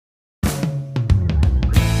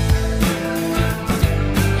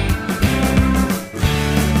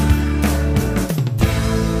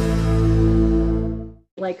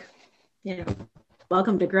Yeah.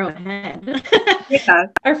 Welcome to Grow Ahead. Yeah.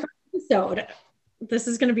 Our first episode. This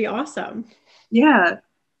is going to be awesome. Yeah.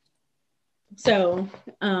 So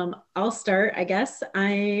I'll start, I guess.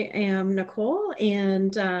 I am Nicole,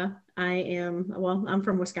 and I'm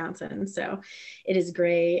from Wisconsin. So it is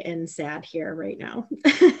gray and sad here right now.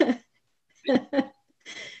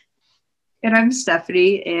 And I'm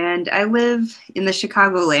Stephanie, and I live in the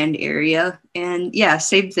Chicagoland area. And yeah,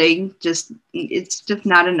 same thing. It's just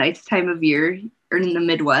not a nice time of year or in the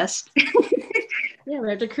Midwest. Yeah, we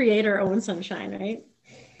have to create our own sunshine, right?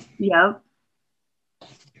 Yep.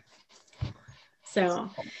 So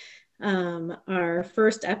our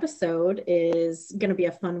first episode is going to be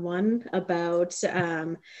a fun one about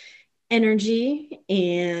energy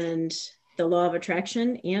and the law of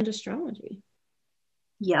attraction and astrology.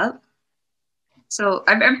 Yep. So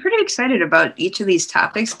I'm pretty excited about each of these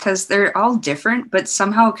topics because they're all different, but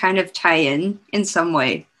somehow kind of tie in some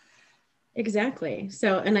way. Exactly.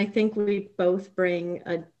 So, and I think we both bring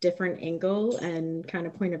a different angle and kind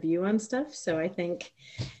of point of view on stuff. So I think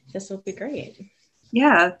this will be great.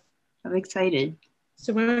 Yeah, I'm excited.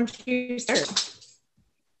 So why don't you start?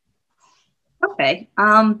 Okay.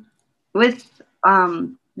 With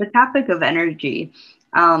the topic of energy,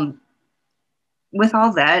 um, with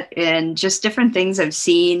all that and just different things I've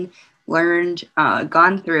seen, learned,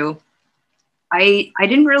 gone through, I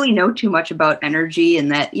didn't really know too much about energy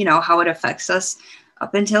and that, how it affects us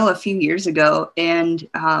up until a few years ago, and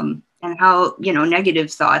how,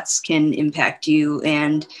 negative thoughts can impact you,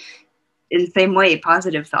 and in the same way,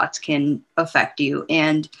 positive thoughts can affect you.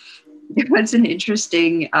 And it was an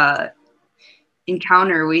interesting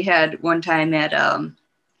encounter we had one time at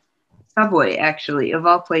Subway, actually, of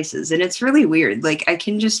all places. And it's really weird. Like, I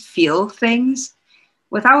can just feel things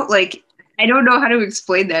without, like, I don't know how to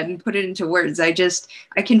explain that and put it into words. I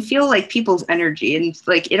can feel like people's energy. And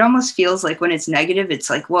like, it almost feels like when it's negative, it's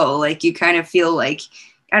like, whoa, like you kind of feel like,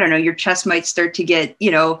 I don't know, your chest might start to get,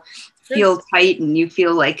 Sure. feel tight and you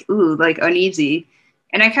feel like, ooh, like uneasy.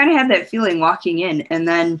 And I kind of had that feeling walking in. And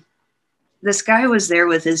then this guy was there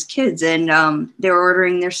with his kids, and they were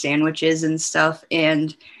ordering their sandwiches and stuff.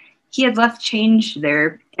 And he had left change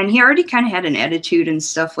there, and he already kind of had an attitude and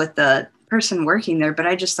stuff with the person working there, but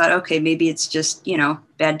I just thought, okay, maybe it's just,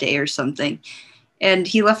 bad day or something. And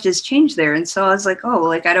he left his change there. And so I was like, oh,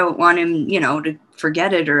 like, I don't want him, to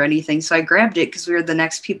forget it or anything. So I grabbed it because we were the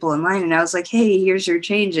next people in line. And I was like, hey, here's your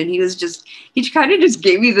change. And he kind of just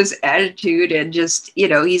gave me this attitude and just,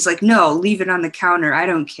 he's like, no, leave it on the counter. I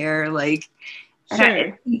don't care. Like,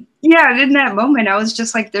 Sure. yeah. And in that moment, I was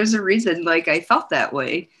just like, there's a reason, like, I felt that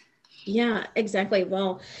way. Yeah, exactly.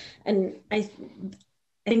 Well, and I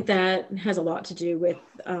think that has a lot to do with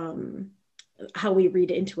how we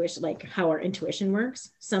read intuition, like how our intuition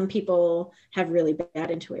works. Some people have really bad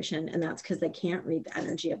intuition, and that's because they can't read the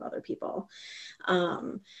energy of other people.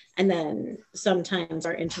 And then sometimes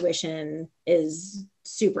our intuition is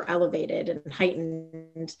super elevated and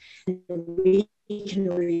heightened, and we can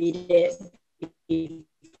read it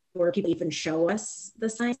before people even show us the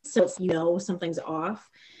signs. So if something's off,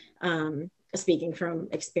 speaking from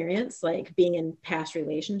experience, like being in past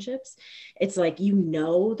relationships, it's like,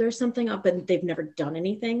 there's something up and they've never done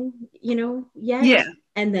anything, yet. Yeah.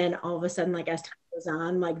 And then all of a sudden, like as time goes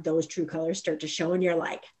on, like those true colors start to show and you're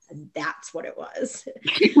like, that's what it was.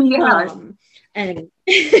 Yeah. And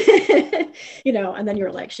and then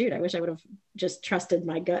you're like, shoot, I wish I would have just trusted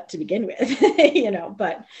my gut to begin with.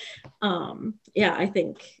 But yeah, I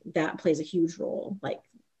think that plays a huge role. Like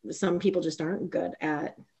some people just aren't good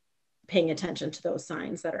at paying attention to those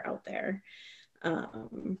signs that are out there,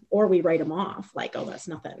 or we write them off like, oh, that's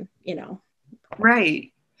nothing.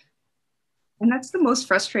 Right. And that's the most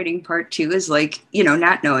frustrating part too, is like,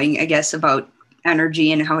 not knowing, I guess, about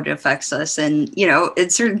energy and how it affects us. And,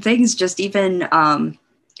 it's certain things, just even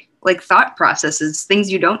like thought processes,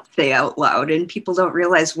 things you don't say out loud, and people don't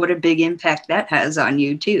realize what a big impact that has on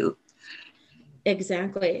you too.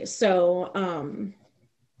 Exactly. So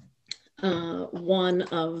one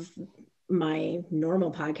of my normal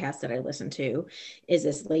podcast that I listen to is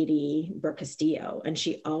this lady, Brooke Castillo, and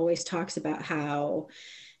she always talks about how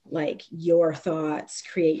like your thoughts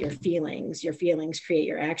create your feelings create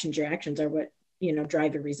your actions are what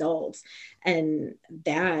drive your results. And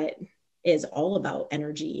that is all about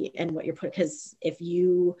energy and what you're putting, because if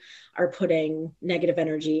you are putting negative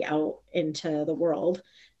energy out into the world,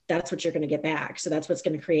 that's what you're going to get back. So that's what's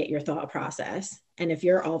going to create your thought process. And if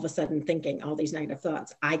you're all of a sudden thinking all these negative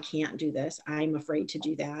thoughts, I can't do this, I'm afraid to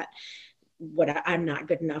do that, I'm not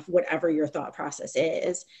good enough, whatever your thought process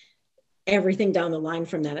is, everything down the line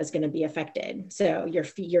from that is going to be affected. So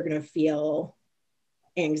you're going to feel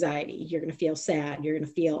anxiety, you're going to feel sad, you're going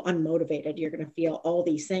to feel unmotivated, you're going to feel all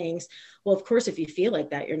these things. Well, of course, if you feel like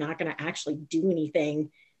that, you're not going to actually do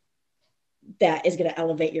anything that is going to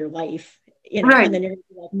elevate your life, you know, Right. and then you're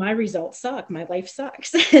like, my results suck, my life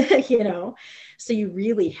sucks, you know. So you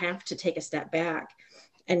really have to take a step back.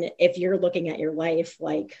 And if you're looking at your life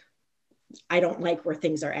like, I don't like where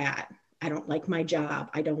things are at, I don't like my job,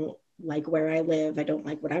 I don't like where I live, I don't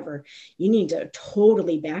like whatever, you need to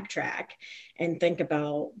totally backtrack and think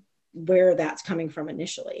about where that's coming from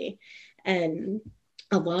initially. And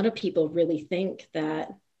a lot of people really think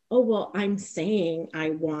that, oh, well, I'm saying I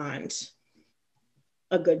want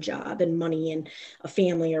a good job and money and a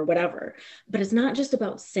family or whatever. But it's not just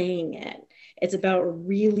about saying it. It's about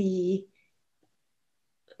really,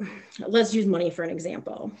 let's use money for an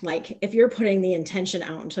example. Like if you're putting the intention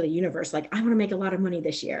out into the universe, like, I want to make a lot of money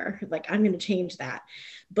this year, like I'm going to change that.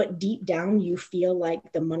 But deep down, you feel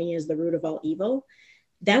like the money is the root of all evil.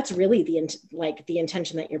 That's really the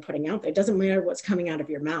intention that you're putting out there. It doesn't matter what's coming out of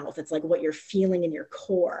your mouth. It's like what you're feeling in your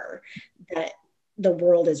core that the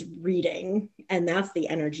world is reading, and that's the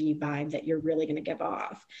energy vibe that you're really going to give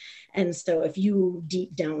off. And so if you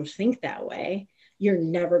deep down think that way, you're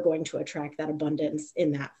never going to attract that abundance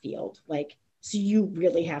in that field. Like, so you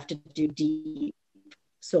really have to do deep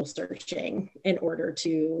soul searching in order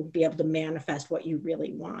to be able to manifest what you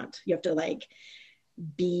really want. You have to like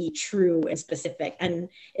be true and specific. And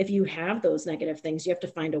if you have those negative things, you have to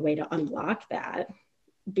find a way to unlock that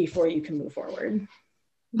before you can move forward.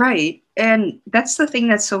 Right. And that's the thing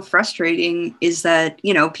that's so frustrating is that,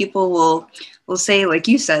 you know, people will say, like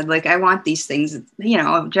you said, like, I want these things, you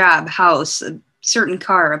know, a job, house, a certain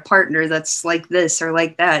car, a partner that's like this or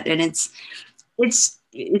like that. And it's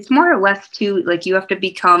more or less to like, you have to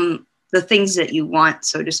become the things that you want,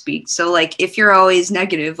 so to speak. So like, if you're always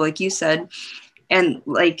negative, like you said, and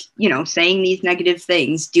like, you know, saying these negative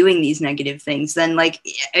things, doing these negative things, then like,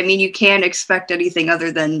 I mean, you can't expect anything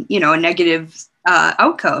other than, you know, a negative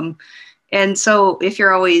outcome. And so if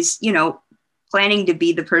you're always, you know, planning to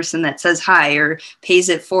be the person that says hi or pays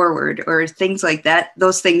it forward or things like that,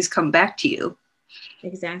 those things come back to you.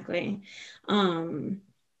 Exactly.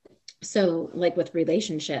 So like with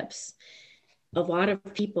relationships, a lot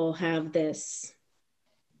of people have this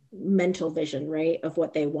mental vision, right, of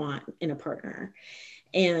what they want in a partner.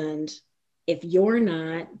 And if you're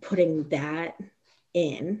not putting that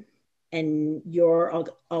in and you're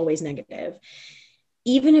always negative,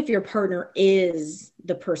 even if your partner is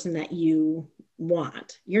the person that you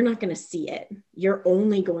want, you're not going to see it. You're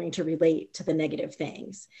only going to relate to the negative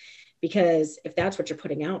things. Because if that's what you're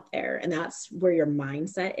putting out there and that's where your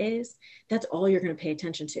mindset is, that's all you're going to pay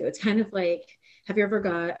attention to. It's kind of like, have you ever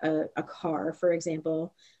got a car, for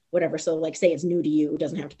example, whatever? So like, say it's new to you, it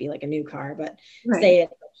doesn't have to be like a new car, but Right. say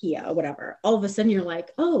it's a Kia, whatever. All of a sudden you're like,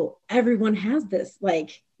 oh, everyone has this.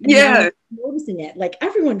 Like, Yeah. now I'm noticing it. Like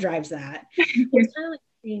everyone drives that. It's kind of like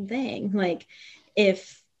the same thing. Like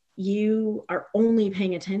if you are only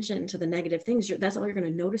paying attention to the negative things, that's all you're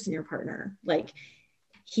going to notice in your partner. Like,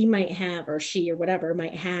 he might have, or she or whatever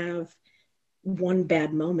might have one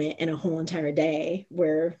bad moment in a whole entire day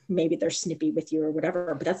where maybe they're snippy with you or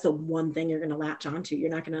whatever, but that's the one thing you're going to latch onto.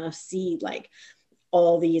 You're not going to see like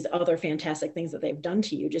all these other fantastic things that they've done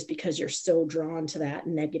to you just because you're so drawn to that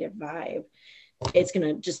negative vibe. It's going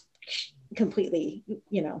to just completely,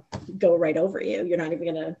 you know, go right over you. You're not even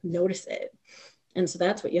going to notice it. And so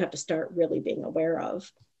that's what you have to start really being aware of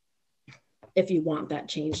if you want that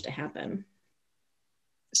change to happen.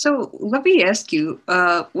 So let me ask you,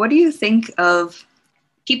 what do you think of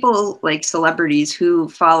people like celebrities who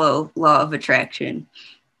follow law of attraction?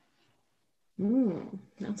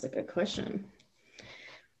 That's a good question.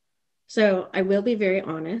 So I will be very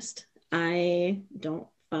honest. I don't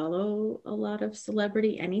follow a lot of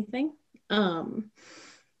celebrity anything.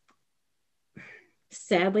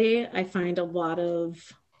 Sadly, I find a lot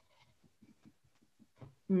of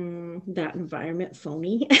that environment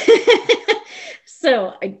phony.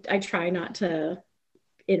 So I try not to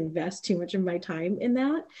invest too much of my time in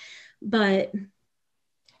that. But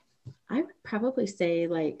I would probably say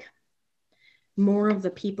like more of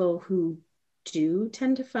the people who do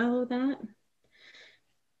tend to follow that.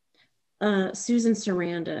 Susan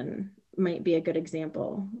Sarandon might be a good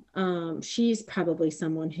example. She's probably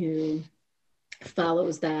someone who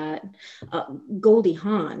follows that. Goldie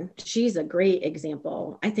Hawn, she's a great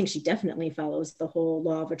example. I think she definitely follows the whole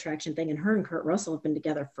law of attraction thing. And her and Kurt Russell have been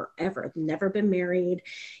together forever, never been married.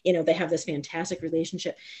 You know, they have this fantastic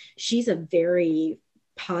relationship. She's a very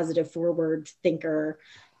positive, forward thinker.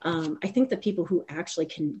 I think the people who actually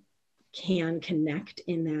can can connect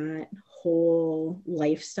in that whole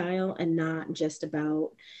lifestyle and not just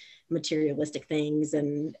about materialistic things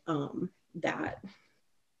and that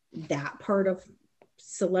part of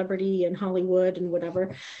celebrity and Hollywood and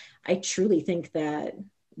whatever. I truly think that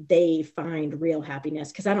they find real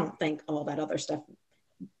happiness, because I don't think all that other stuff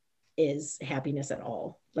is happiness at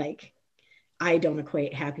all. Like, I don't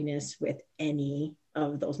equate happiness with any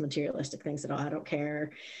of those materialistic things at all. I don't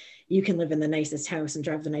care. You can live in the nicest house and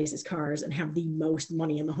drive the nicest cars and have the most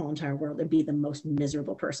money in the whole entire world and be the most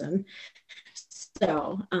miserable person.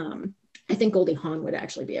 So I think Goldie Hawn would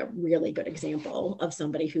actually be a really good example of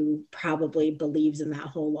somebody who probably believes in that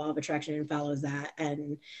whole law of attraction and follows that.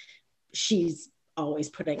 And she's always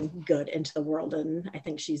putting good into the world. And I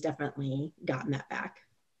think she's definitely gotten that back.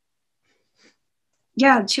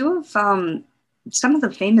 Yeah, two of some of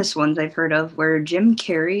the famous ones I've heard of were Jim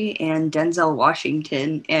Carrey and Denzel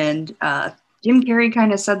Washington. And Jim Carrey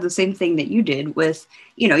kind of said the same thing that you did with,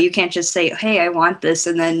 you can't just say, hey, I want this,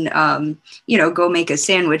 and then, go make a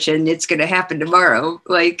sandwich and it's going to happen tomorrow.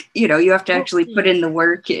 Like, you have to actually put in the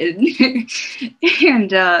work and,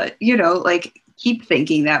 and like keep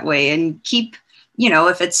thinking that way and keep,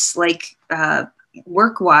 if it's like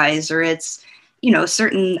work-wise or it's,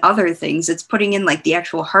 certain other things, it's putting in like the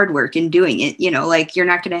actual hard work and doing it, like you're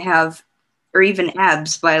not going to have, or even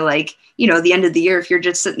abs by like, the end of the year, if you're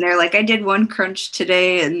just sitting there, like I did one crunch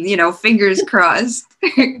today and, fingers crossed.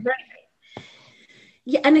 Right.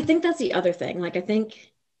 Yeah. And I think that's the other thing. Like, I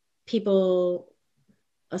think people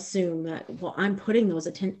assume that, well, I'm putting those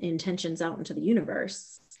intentions out into the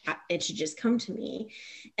universe. It should just come to me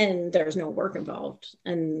and there's no work involved.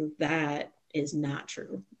 And that is not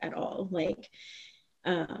true at all. Like,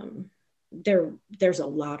 there's a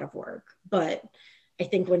lot of work, but I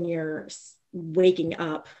think when you're waking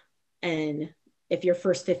up and if your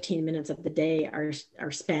first 15 minutes of the day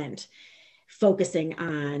are spent focusing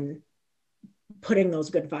on putting those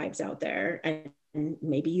good vibes out there, and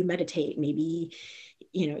maybe you meditate, maybe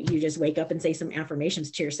you just wake up and say some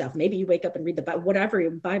affirmations to yourself, maybe you wake up and read the Bible,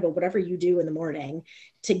 whatever you do in the morning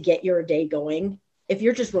to get your day going. If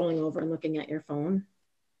you're just rolling over and looking at your phone,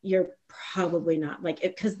 you're probably not like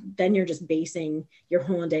it, because then you're just basing your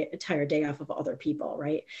whole entire day off of other people,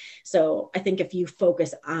 right? So I think if you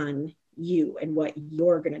focus on you and what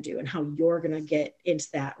you're going to do and how you're going to get into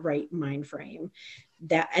that right mind frame,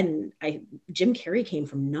 Jim Carrey came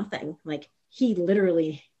from nothing. Like, he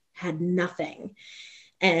literally had nothing.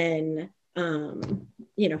 And,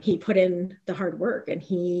 he put in the hard work and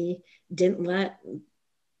he didn't let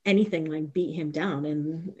anything like beat him down,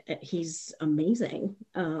 and he's amazing.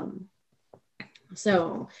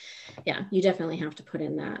 So yeah, you definitely have to put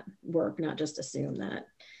in that work, not just assume that,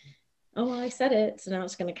 oh, well, I said it, so now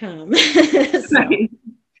it's going to come. So.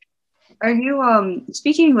 Are you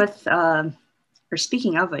speaking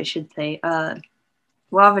of, I should say,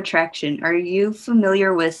 law of attraction, are you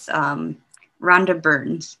familiar with Rhonda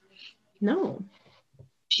Burns? No.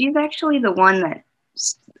 She's actually the one that,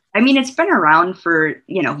 it's been around for,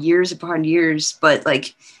 years upon years, but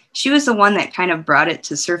like she was the one that kind of brought it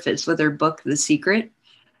to surface with her book, The Secret.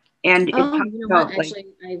 And actually,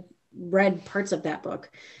 I've read parts of that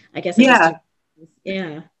book. I guess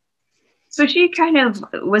yeah. So she kind of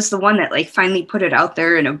was the one that like finally put it out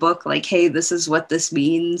there in a book, like, hey, this is what this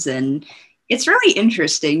means. And it's really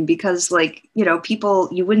interesting because like, people,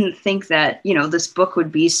 you wouldn't think that, this book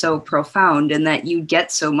would be so profound and that you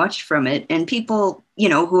get so much from it. And people,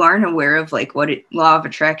 who aren't aware of like what law of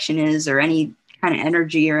attraction is or any kind of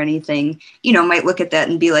energy or anything, might look at that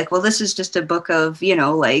and be like, well, this is just a book of,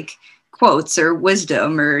 like quotes or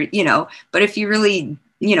wisdom or, but if you really,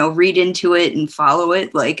 read into it and follow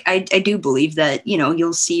it, like I do believe that,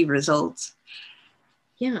 you'll see results.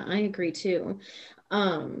 Yeah, I agree too.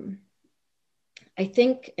 I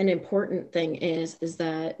think an important thing is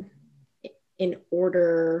that in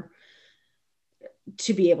order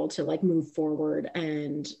to be able to like move forward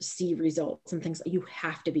and see results and things, you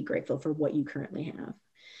have to be grateful for what you currently have.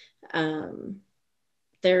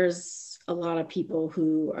 There's a lot of people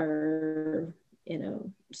who are,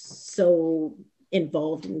 so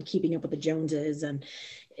involved in keeping up with the Joneses and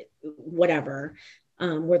whatever,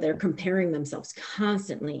 where they're comparing themselves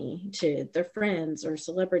constantly to their friends or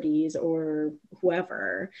celebrities or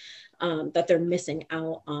whoever, that they're missing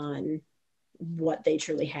out on what they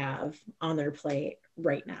truly have on their plate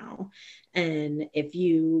right now. And if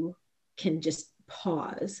you can just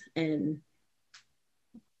pause and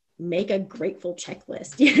make a grateful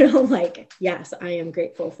checklist, like, yes, I am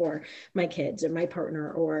grateful for my kids or my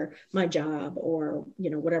partner or my job or,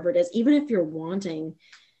 whatever it is, even if you're wanting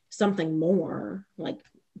something more, like,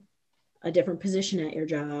 a different position at your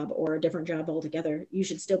job or a different job altogether, you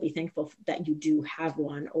should still be thankful that you do have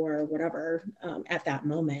one or whatever at that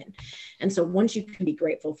moment. And so once you can be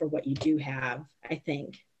grateful for what you do have, I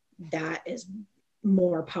think that is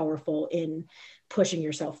more powerful in pushing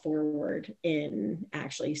yourself forward in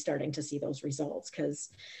actually starting to see those results. Because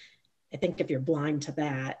I think if you're blind to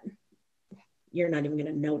that, you're not even going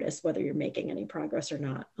to notice whether you're making any progress or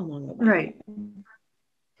not along the way. Right.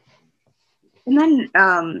 And then,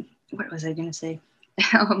 what was I going to say?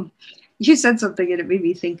 You said something and it made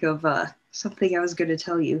me think of something I was going to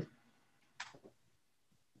tell you.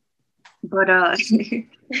 But I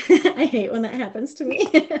hate when that happens to me.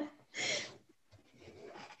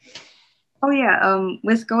 Oh yeah,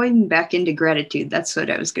 with going back into gratitude, that's what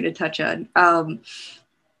I was going to touch on. I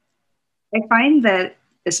find that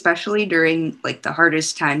especially during like the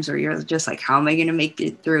hardest times where you're just like, how am I going to make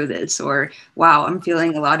it through this? Or, wow, I'm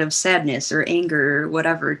feeling a lot of sadness or anger or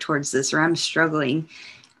whatever towards this, or I'm struggling.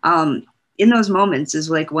 In those moments is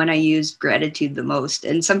like when I use gratitude the most.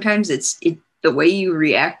 And sometimes it's the way you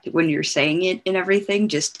react when you're saying it and everything,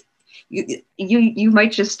 just you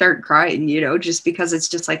might just start crying, just because it's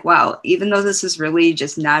just like, wow, even though this is really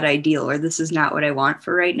just not ideal or this is not what I want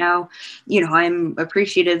for right now, I'm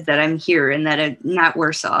appreciative that I'm here and that I'm not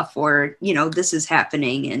worse off, or, this is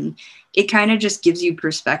happening. And it kind of just gives you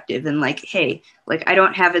perspective and like, hey, like I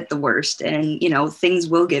don't have it the worst, and, things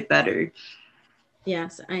will get better.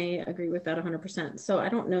 Yes, I agree with that 100%. So I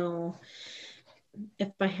don't know, if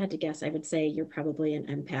I had to guess, I would say you're probably an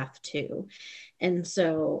empath too. And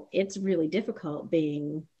so it's really difficult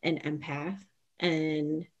being an empath.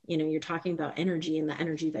 And, you're talking about energy, and the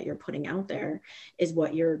energy that you're putting out there is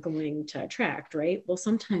what you're going to attract, right? Well,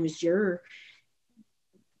 sometimes you're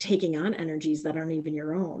taking on energies that aren't even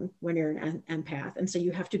your own when you're an empath. And so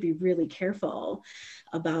you have to be really careful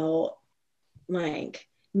about like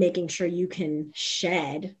making sure you can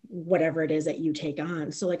shed whatever it is that you take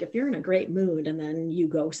on. So like if you're in a great mood and then you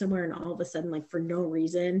go somewhere and all of a sudden, like for no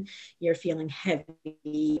reason, you're feeling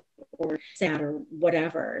heavy or sad or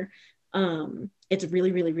whatever, it's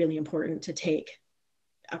really, really, really important to take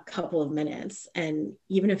a couple of minutes, and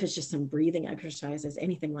even if it's just some breathing exercises,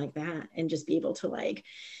 anything like that, and just be able to like,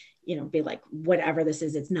 be like, whatever this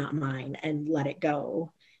is, it's not mine, and let it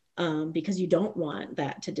go. Because you don't want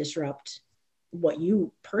that to disrupt what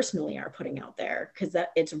you personally are putting out there, because that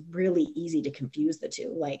it's really easy to confuse the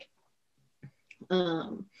two. Like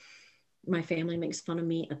my family makes fun of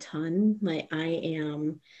me a ton. Like I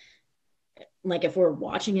am like, if we're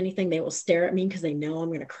watching anything, they will stare at me because they know I'm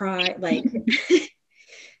going to cry. Like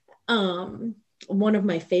one of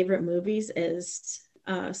my favorite movies is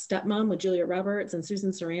Stepmom with Julia Roberts and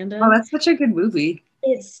Susan Sarandon. Oh, that's such a good movie.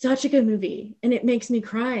 It's such a good movie, and it makes me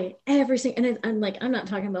cry every single. And I'm like, I'm not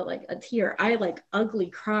talking about like a tear. I like ugly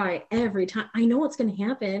cry every time. I know what's going to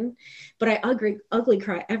happen, but I ugly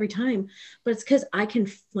cry every time. But it's because I can,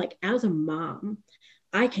 like, as a mom,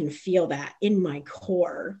 I can feel that in my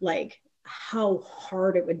core, like how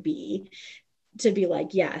hard it would be to be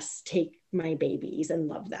like, yes, take my babies and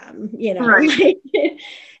love them, Right. like,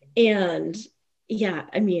 and yeah,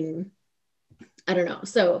 I mean, I don't know.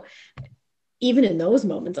 So even in those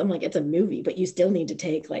moments, I'm like, it's a movie, but you still need to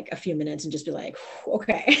take like a few minutes and just be like,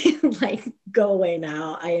 okay, like go away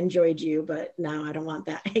now. I enjoyed you, but now I don't want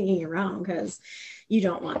that hanging around, because you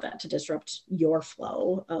don't want that to disrupt your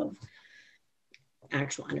flow of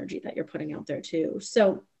actual energy that you're putting out there too.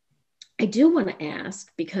 So I do want to ask,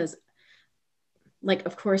 because like,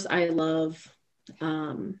 of course, I love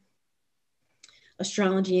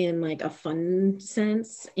astrology in like a fun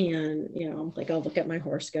sense, and like I'll look at my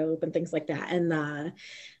horoscope and things like that, and the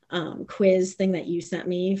quiz thing that you sent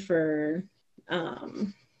me for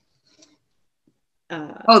the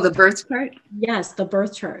birth chart. Yes, the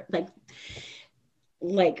birth chart,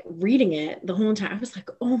 like reading it the whole time, I was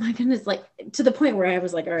like, oh my goodness, like to the point where I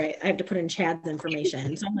was like, all right, I have to put in Chad's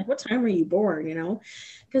information. So I'm like, what time were you born,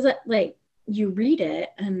 because like you read it,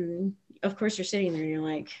 and of course you're sitting there and you're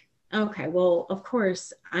like, okay, well, of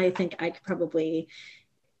course, I think I could probably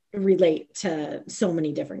relate to so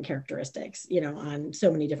many different characteristics, on so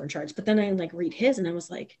many different charts. But then I like read his, and I was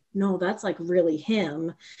like, no, that's like really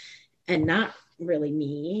him and not really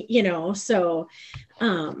me, So,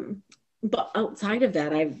 but outside of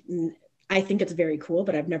that, I think it's very cool,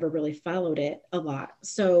 but I've never really followed it a lot.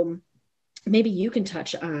 So maybe you can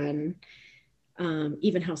touch on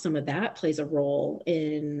even how some of that plays a role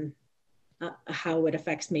in how it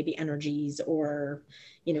affects maybe energies or,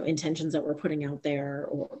 intentions that we're putting out there,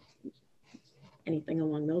 or anything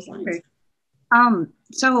along those lines. Okay.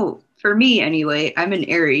 So for me anyway, I'm an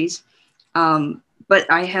Aries. but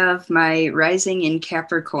I have my rising in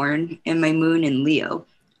Capricorn and my moon in Leo.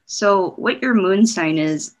 So what your moon sign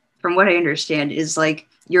is, from what I understand, is like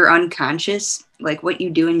your unconscious, like what you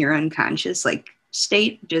do in your unconscious, like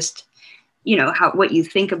state, just, you know, how, what you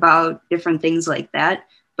think about different things like that.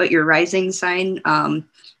 But your rising sign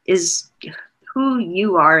is who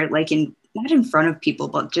you are, like in, not in front of people,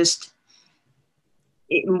 but just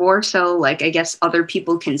more so like, I guess other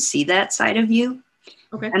people can see that side of you.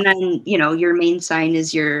 Okay. And then, you know, your main sign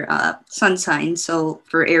is your sun sign. So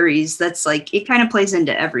for Aries, that's like, it kind of plays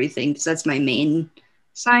into everything because that's my main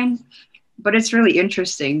sign. But it's really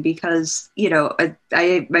interesting because, you know,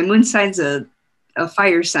 my moon sign's a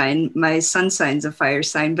fire sign, my sun sign's a fire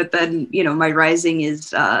sign, but then, you know, my rising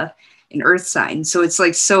is an earth sign. So it's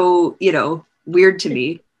like so, you know, weird to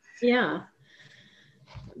me. Yeah.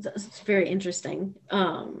 It's very interesting.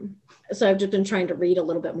 So I've just been trying to read a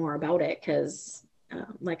little bit more about it because,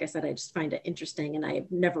 like I said, I just find it interesting, and I've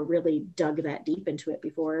never really dug that deep into it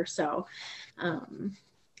before. So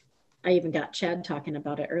I even got Chad talking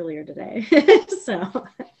about it earlier today. So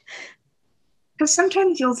Because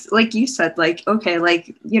sometimes you'll, like you said, like, okay,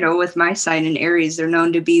 like, you know, with my sign in Aries, they're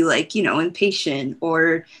known to be like, you know, impatient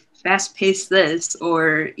or fast paced this,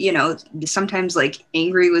 or, you know, sometimes like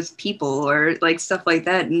angry with people or like stuff like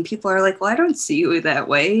that. And people are like, well, I don't see you that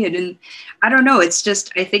way. And I don't know. It's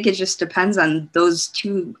just, I think it just depends on those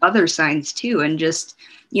two other signs too. And just,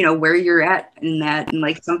 you know, where you're at in that. And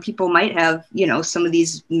like some people might have, you know, some of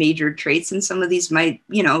these major traits and some of these might,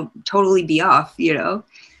 you know, totally be off, you know.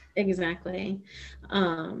 exactly.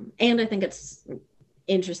 And I think it's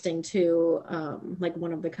interesting too, like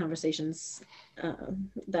one of the conversations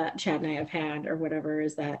that Chad and I have had or whatever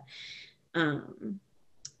is that um,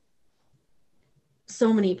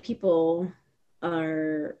 so many people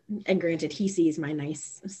are, and granted he sees my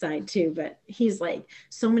nice side too, but he's like,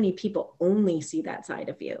 so many people only see that side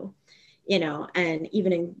of you, you know, and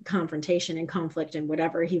even in confrontation and conflict and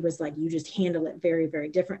whatever, he was like, you just handle it very, very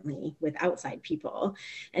differently with outside people.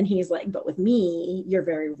 And he's like, but with me, you're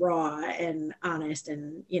very raw and honest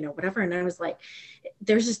and, you know, whatever. And I was like,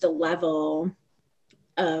 there's just a level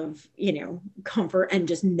of, you know, comfort and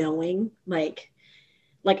just knowing like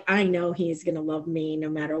I know he's going to love me no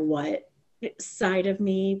matter what side of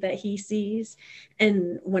me that he sees.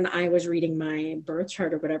 And when I was reading my birth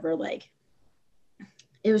chart or whatever, like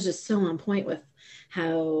it was just so on point with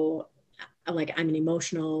how like I'm an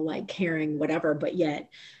emotional, like caring, whatever, but yet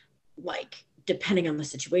like depending on the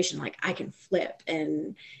situation, like I can flip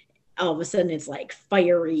and all of a sudden it's like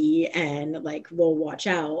fiery and like we'll watch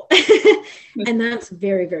out. And that's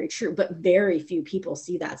very, very true, but very few people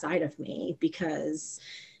see that side of me because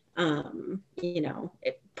you know,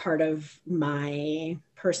 part of my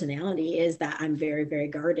personality is that I'm very, very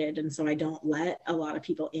guarded, and so I don't let a lot of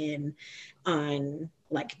people in on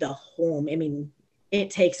like the home. I mean,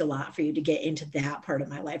 it takes a lot for you to get into that part of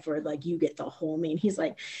my life where like you get the whole me. And he's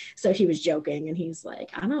like, so he was joking and he's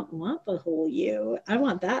like, I don't want the whole you. I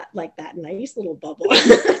want that, like that nice little bubble.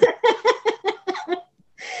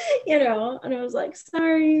 You know, and I was like,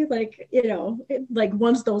 sorry, like, you know, like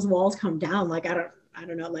once those walls come down, like I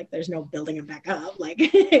don't know, like there's no building them back up. Like,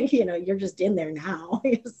 you know, you're just in there now.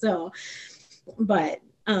 So, but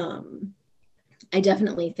I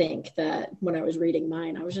definitely think that when I was reading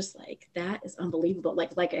mine, I was just like, that is unbelievable.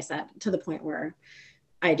 Like I said, to the point where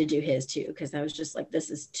I had to do his too, because I was just like,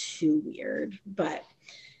 this is too weird. But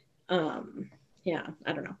yeah,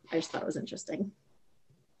 I don't know. I just thought it was interesting.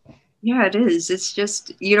 Yeah, it is. It's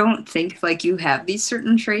just you don't think like you have these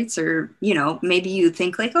certain traits, or you know, maybe you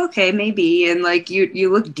think like, okay, maybe, and like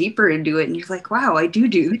you look deeper into it, and you're like, wow, I do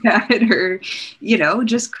that, or you know,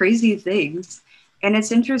 just crazy things. And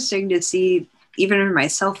it's interesting to see even in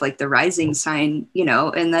myself, like the rising sign, you know,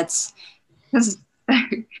 and that's because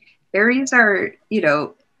Aries are, you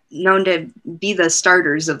know, known to be the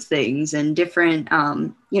starters of things and different,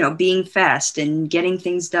 you know, being fast and getting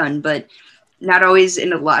things done, but not always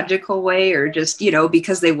in a logical way or just, you know,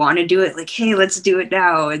 because they want to do it like, hey, let's do it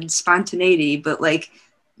now and spontaneity. But like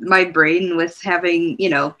my brain with having, you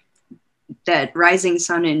know, that rising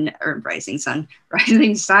sun in or rising sun,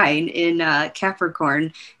 rising sign in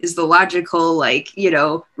Capricorn is the logical, like, you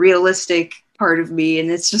know, realistic part of me.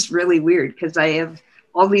 And it's just really weird because I have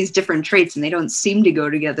all these different traits and they don't seem to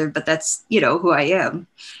go together, but that's, you know, who I am.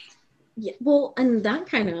 Yeah, well, and that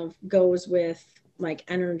kind of goes with like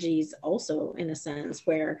energies also in a sense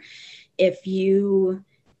where if you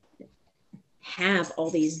have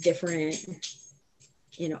all these different,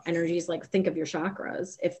 you know, energies, like think of your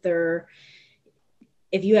chakras, if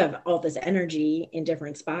you have all this energy in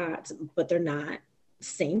different spots but they're not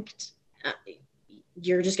synced, uh,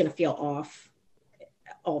 you're just going to feel off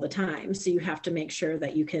all the time. So you have to make sure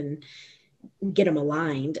that you can get them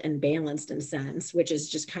aligned and balanced in a sense, which is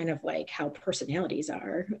just kind of like how personalities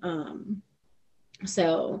are.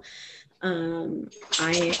 So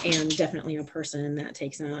I am definitely a person that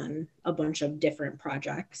takes on a bunch of different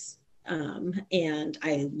projects. And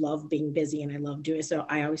I love being busy and I love doing it. So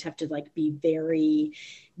I always have to like be very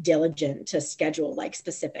diligent to schedule like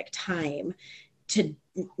specific time to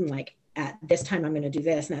like, at this time I'm going to do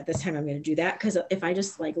this, and at this time I'm going to do that. Because if I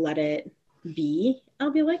just like let it be,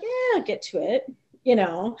 I'll be like, yeah, I'll get to it, you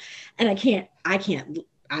know. And I can't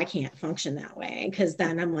function that way, because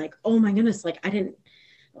then I'm like, oh my goodness, like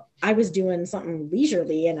I was doing something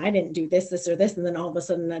leisurely and I didn't do this or this, and then all of a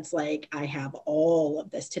sudden that's like I have all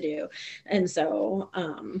of this to do. And so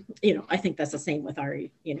you know, I think that's the same with our,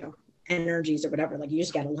 you know, energies or whatever. Like you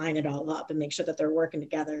just got to line it all up and make sure that they're working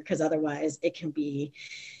together, because otherwise it can be,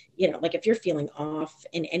 you know, like if you're feeling off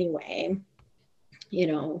in any way, you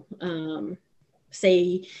know,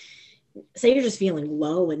 say you're just feeling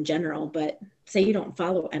low in general, but say you don't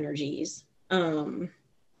follow energies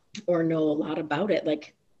or know a lot about it,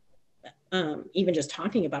 like even just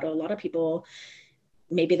talking about it, a lot of people,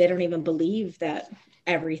 maybe they don't even believe that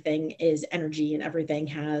everything is energy and everything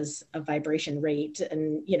has a vibration rate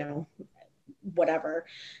and, you know, whatever.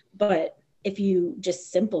 But if you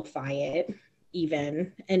just simplify it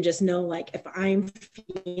even and just know, like, if I'm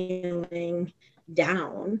feeling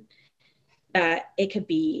down, that it could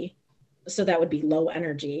be, so that would be low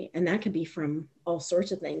energy. And that could be from all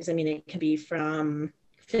sorts of things. I mean, it could be from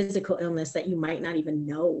physical illness that you might not even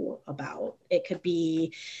know about. It could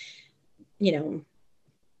be, you know,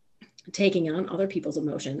 taking on other people's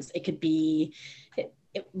emotions. It could be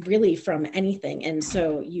it really from anything. And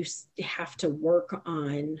so you have to work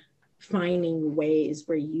on finding ways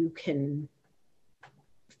where you can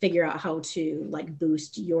figure out how to like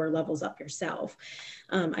boost your levels up yourself.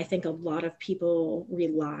 I think a lot of people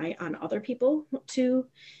rely on other people to,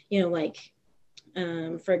 you know, like,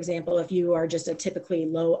 for example, if you are just a typically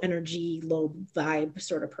low energy, low vibe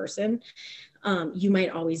sort of person, you might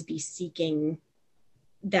always be seeking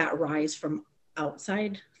that rise from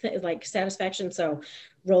outside like satisfaction. So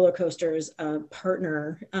roller coasters, a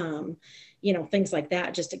partner, you know, things like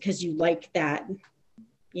that, just because you like that,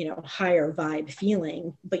 you know, higher vibe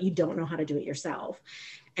feeling, but you don't know how to do it yourself.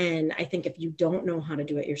 And I think if you don't know how to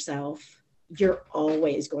do it yourself, you're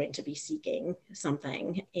always going to be seeking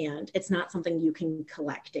something, and it's not something you can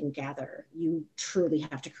collect and gather. You truly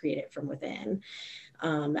have to create it from within.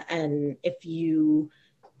 And if you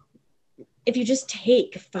just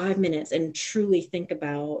take 5 minutes and truly think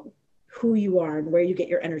about who you are and where you get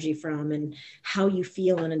your energy from and how you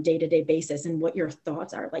feel on a day-to-day basis and what your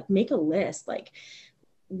thoughts are, like make a list. Like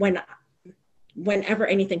whenever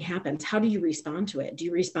anything happens, how do you respond to it? Do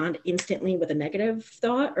you respond instantly with a negative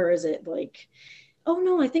thought, or is it like, oh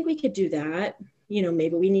no, I think we could do that, you know,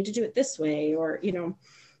 maybe we need to do it this way? Or, you know,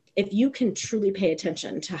 if you can truly pay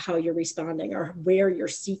attention to how you're responding or where you're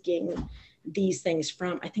seeking these things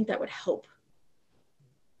from, I think that would help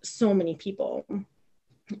so many people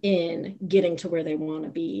in getting to where they want to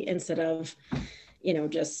be, instead of, you know,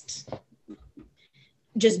 just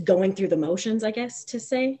going through the motions, I guess to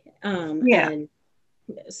say. And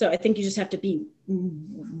so I think you just have to be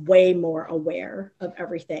way more aware of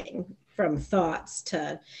everything, from thoughts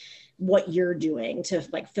to what you're doing to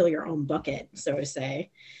like fill your own bucket, so to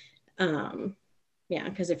say. Yeah,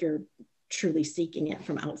 because if you're truly seeking it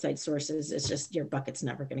from outside sources, it's just your bucket's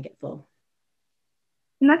never going to get full.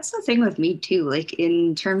 And that's the thing with me too, like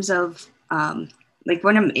in terms of like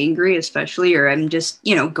when I'm angry, especially, or I'm just,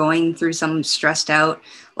 you know, going through some stressed out,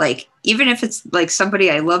 like even if it's like somebody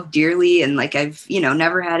I love dearly and like I've, you know,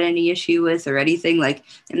 never had any issue with or anything, like,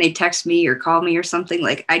 and they text me or call me or something,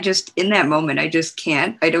 like I just, in that moment, I just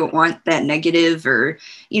can't, I don't want that negative or,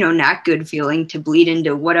 you know, not good feeling to bleed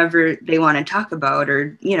into whatever they want to talk about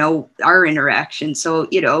or, you know, our interaction. So,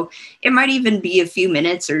 you know, it might even be a few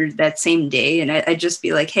minutes or that same day. And I just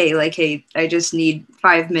be like, hey, I just need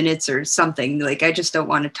 5 minutes or something. Like, I just don't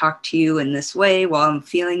want to talk to you in this way while I'm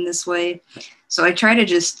feeling this way. So I try to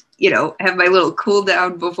just, you know, have my little cool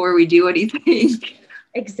down before we do anything.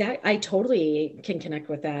 Exactly. I totally can connect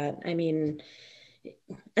with that. I mean,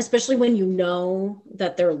 especially when you know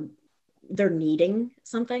that they're needing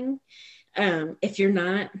something. If you're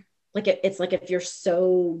not, like, it's like if you're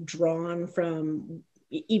so drawn from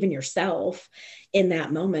even yourself in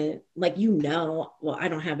that moment, like, you know, well, I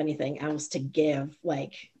don't have anything else to give,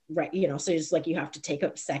 like, right, you know, so it's like you have to take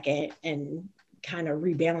a second and kind of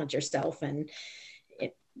rebalance yourself and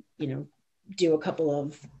you know, do a couple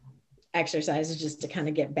of exercises just to kind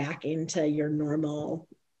of get back into your normal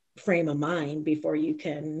frame of mind before you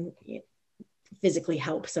can physically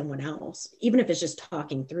help someone else, even if it's just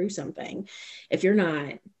talking through something. If you're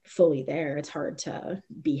not fully there, it's hard to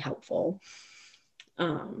be helpful.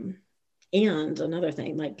 And another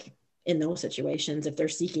thing, like in those situations, if they're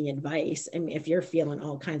seeking advice, I mean, if you're feeling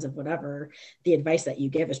all kinds of whatever, the advice that you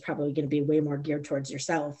give is probably going to be way more geared towards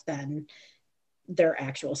yourself than their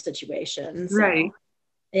actual situation. Right. So,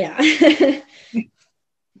 yeah.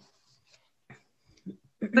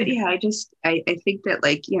 But yeah, I think that,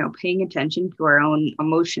 like, paying attention to our own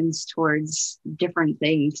emotions towards different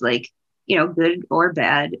things, like, good or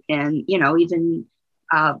bad, and, even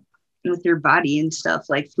uh, with your body and stuff,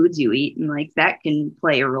 like foods you eat, and like that can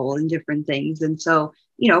play a role in different things. And so,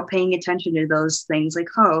 paying attention to those things, like,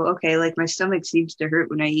 oh, okay, like my stomach seems to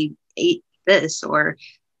hurt when I ate this, or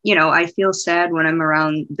I feel sad when I'm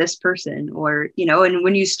around this person, or, and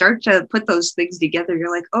when you start to put those things together, you're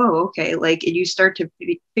like, oh, okay. Like, and you start to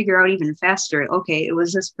figure out even faster, okay, it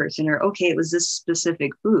was this person, or okay, it was this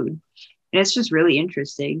specific food. And it's just really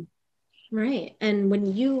interesting. Right. And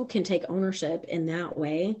when you can take ownership in that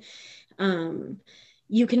way,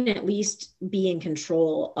 you can at least be in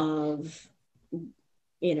control of,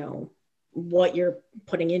 what you're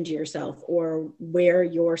putting into yourself, or where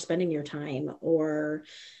you're spending your time, or,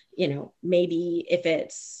 maybe if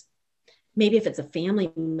it's a family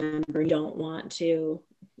member, you don't want to,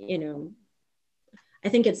 I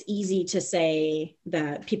think it's easy to say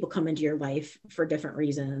that people come into your life for different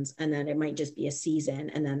reasons, and then it might just be a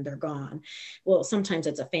season and then they're gone. Well, sometimes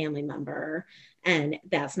it's a family member, and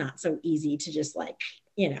that's not so easy to just like,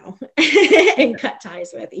 and cut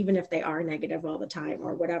ties with, even if they are negative all the time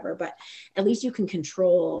or whatever. But at least you can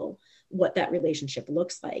control what that relationship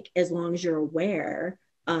looks like, as long as you're aware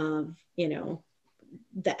of,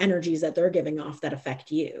 the energies that they're giving off that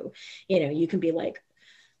affect you. You can be like,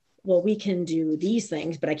 well, we can do these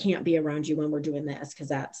things, but I can't be around you when we're doing this, because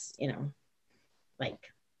that's, like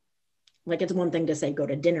it's one thing to say go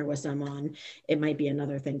to dinner with someone. It might be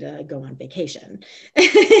another thing to go on vacation,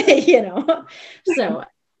 So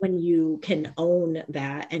when you can own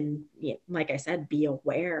that, and like I said, be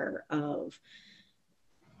aware of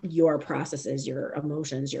your processes, your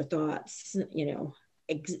emotions, your thoughts,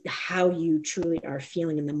 how you truly are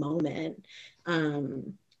feeling in the moment.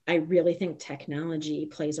 I really think technology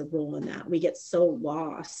plays a role in that. We get so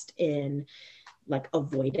lost in like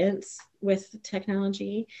avoidance with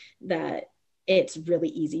technology that it's really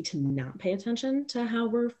easy to not pay attention to how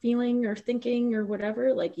we're feeling or thinking or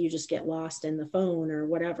whatever. Like you just get lost in the phone or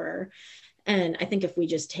whatever. And I think if we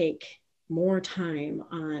just take more time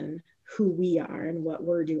on who we are and what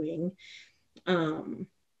we're doing,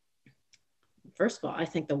 first of all, I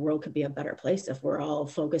think the world could be a better place if we're all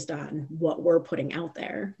focused on what we're putting out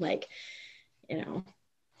there. Like,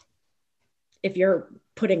 if you're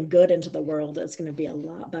putting good into the world, it's going to be a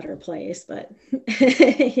lot better place. But,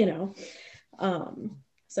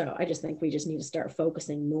 so I just think we just need to start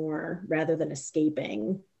focusing more rather than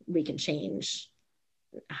escaping. We can change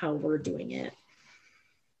how we're doing it.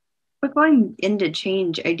 But going into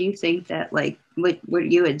change, I do think that, like what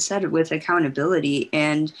you had said with accountability,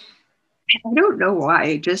 and I don't know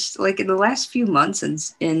why, just like in the last few months and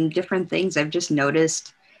in different things, I've just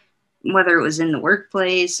noticed, whether it was in the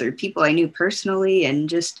workplace or people I knew personally, and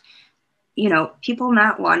just, people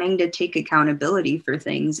not wanting to take accountability for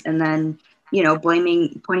things, and then,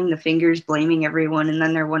 pointing the fingers, blaming everyone. And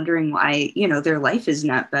then they're wondering why, their life is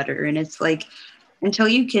not better. And it's like, until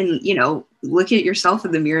you can, look at yourself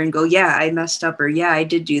in the mirror and go, yeah, I messed up, or yeah, I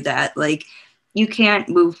did do that. Like, you can't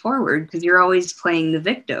move forward because you're always playing the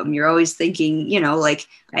victim. You're always thinking, like,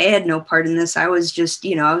 I had no part in this. I was just,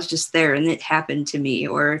 I was just there and it happened to me.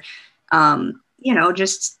 Or,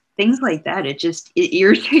 just things like that. It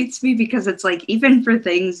irritates me, because it's like, even for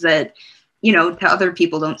things that, to other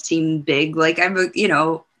people don't seem big. Like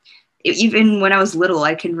even when I was little,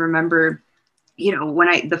 I can remember,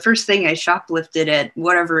 when the first thing I shoplifted at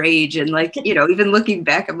whatever age, and like, even looking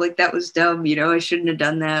back, I'm like, that was dumb, I shouldn't have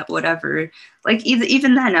done that, whatever. Like,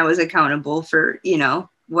 even then I was accountable for,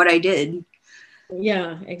 what I did.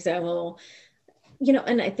 Yeah, exactly. Well,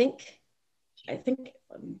 and I think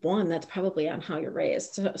one, that's probably on how you're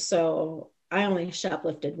raised. So I only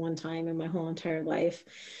shoplifted one time in my whole entire life.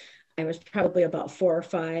 I was probably about 4 or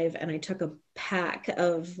 5, and I took a pack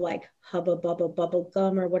of like Hubba Bubba bubble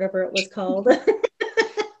gum or whatever it was called.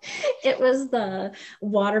 It was the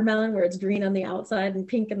watermelon where it's green on the outside and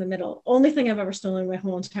pink in the middle. Only thing I've ever stolen in my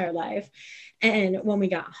whole entire life. And when we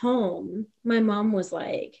got home, my mom was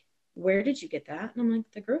like, "Where did you get that?" And I'm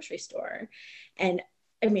like, "The grocery store." And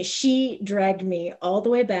I mean, she dragged me all the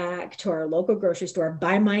way back to our local grocery store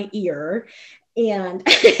by my ear And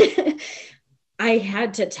I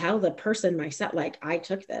had to tell the person myself, like, I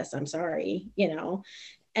took this, I'm sorry,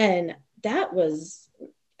 and that was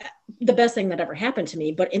the best thing that ever happened to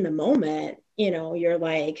me. But in the moment, you're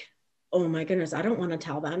like, oh my goodness, I don't want to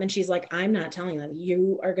tell them. And she's like, I'm not telling them.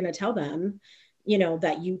 You are going to tell them,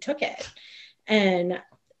 that you took it. And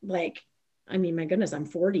like, I mean, my goodness, I'm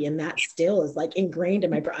 40 and that still is like ingrained in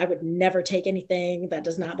my brain. I would never take anything that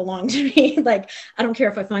does not belong to me. Like, I don't care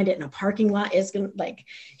if I find it in a parking lot, it's going to like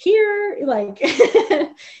here, like,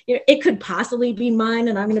 it could possibly be mine.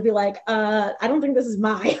 And I'm going to be like, I don't think this is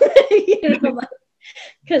mine,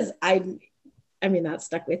 because I mean, that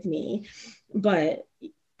stuck with me. But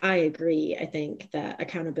I agree. I think that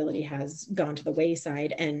accountability has gone to the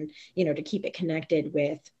wayside, and, to keep it connected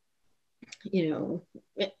with,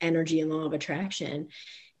 energy and law of attraction.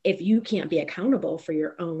 If you can't be accountable for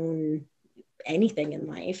your own anything in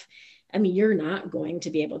life, I mean, you're not going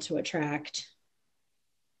to be able to attract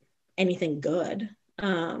anything good.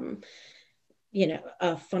 A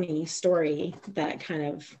funny story that kind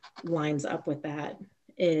of lines up with that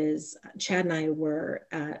is Chad and I were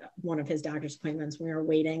at one of his doctor's appointments. We were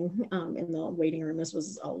waiting in the waiting room. This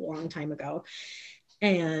was a long time ago.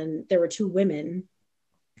 And there were two women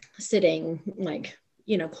sitting like,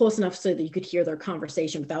 close enough so that you could hear their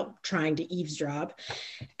conversation without trying to eavesdrop.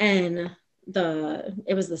 And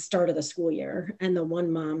it was the start of the school year. And the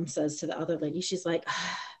one mom says to the other lady, she's like,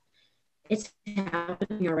 it's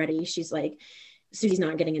happening already. She's like, Susie's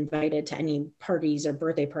not getting invited to any parties or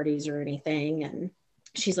birthday parties or anything. And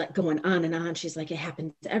she's like going on and on. She's like, it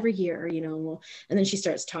happens every year, and then she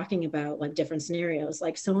starts talking about like different scenarios,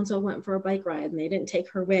 like so-and-so went for a bike ride and they didn't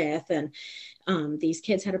take her with. And these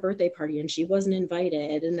kids had a birthday party and she wasn't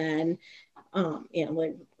invited. And then,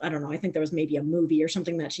 like, I don't know, I think there was maybe a movie or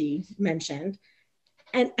something that she mentioned.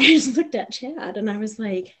 And I just looked at Chad and I was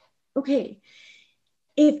like, okay,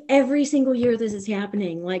 if every single year this is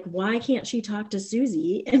happening, like, why can't she talk to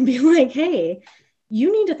Susie and be like, hey,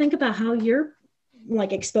 you need to think about how you're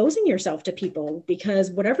like exposing yourself to people,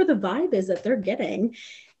 because whatever the vibe is that they're getting,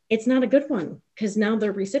 it's not a good one, because now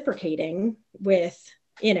they're reciprocating with,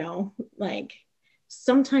 like,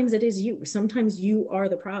 sometimes it is you, sometimes you are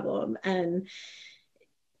the problem. And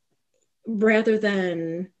rather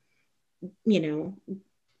than,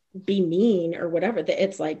 be mean or whatever,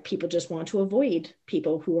 it's like people just want to avoid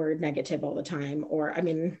people who are negative all the time. Or, I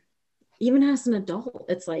mean, even as an adult,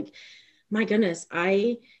 it's like, my goodness,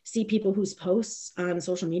 I see people whose posts on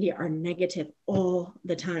social media are negative all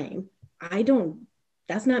the time.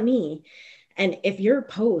 That's not me. And if your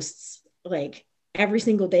posts like every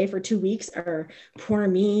single day for 2 weeks are poor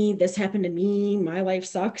me, this happened to me, my life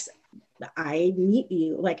sucks, I need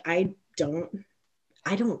you. Like, I don't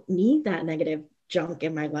need that negative junk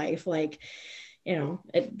in my life. Like,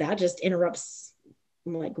 that just interrupts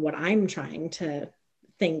like what I'm trying to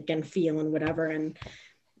think and feel and whatever. And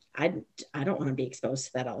I don't want to be exposed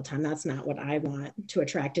to that all the time. That's not what I want to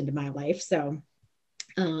attract into my life. So,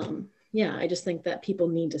 yeah, I just think that people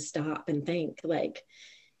need to stop and think, like,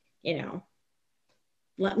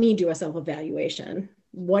 let me do a self-evaluation.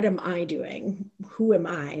 What am I doing? Who am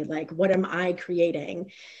I? Like, what am I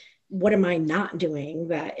creating? What am I not doing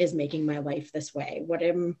that is making my life this way?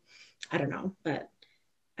 I don't know, but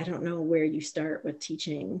I don't know where you start with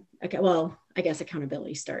teaching. Okay, well, I guess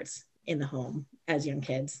accountability starts in the home as young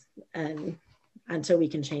kids. And until we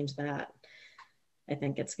can change that, I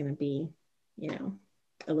think it's going to be,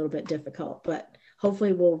 a little bit difficult, but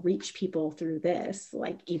hopefully we'll reach people through this,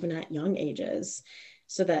 like even at young ages,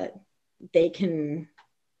 so that they can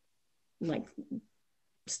like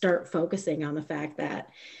start focusing on the fact that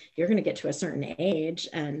you're going to get to a certain age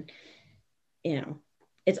and,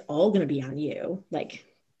 it's all going to be on you. Like,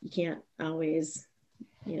 you can't always,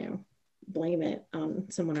 blame it on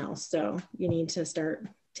someone else. So you need to start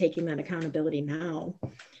taking that accountability now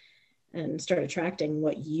and start attracting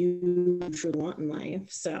what you truly want in life.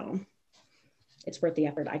 So it's worth the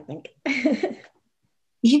effort, I think.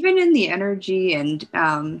 Even in the energy and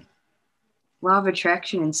law of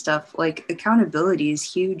attraction and stuff, like accountability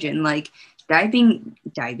is huge, and like diving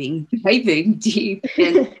deep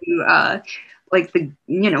into like the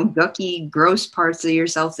gucky gross parts of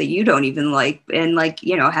yourself that you don't even like, and like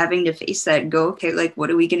having to face that and go, okay, like what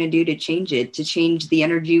are we going to do to change it, to change the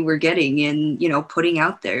energy we're getting and putting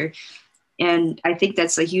out there. And I think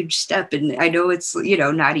that's a huge step. And I know it's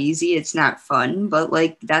not easy, it's not fun, but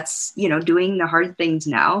like that's doing the hard things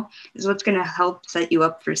now is what's going to help set you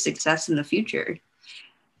up for success in the future.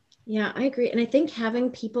 Yeah, I agree. And I think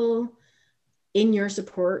having people in your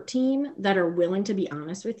support team that are willing to be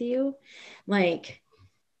honest with you, like,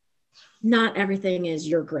 not everything is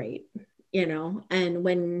you're great. And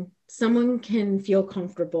when someone can feel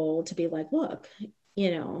comfortable to be like, look,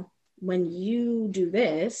 when you do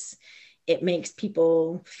this, it makes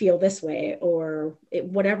people feel this way, or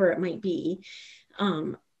whatever it might be.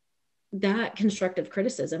 That constructive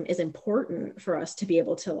criticism is important for us to be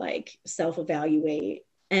able to like self-evaluate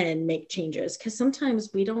and make changes, because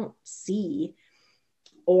sometimes we don't see,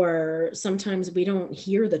 or sometimes we don't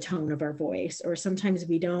hear the tone of our voice, or sometimes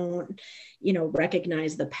we don't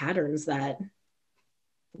recognize the patterns that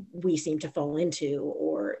we seem to fall into,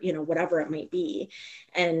 or whatever it might be.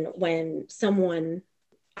 And when someone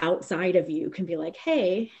outside of you can be like,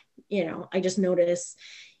 hey, I just notice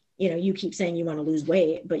you keep saying you want to lose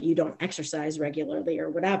weight, but you don't exercise regularly or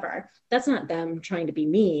whatever. That's not them trying to be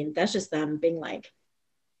mean. That's just them being like,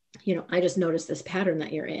 I just noticed this pattern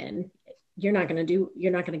that you're in. You're not going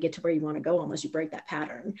to get to where you want to go unless you break that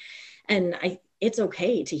pattern. And it's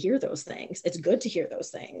okay to hear those things. It's good to hear those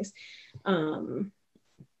things.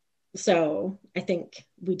 So I think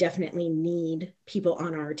we definitely need people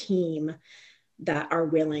on our team that are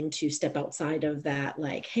willing to step outside of that,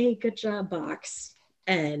 like, hey, good job box,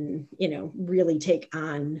 and really take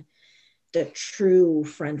on the true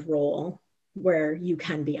friend role where you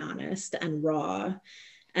can be honest and raw.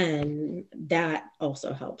 And that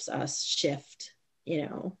also helps us shift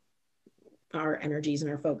our energies and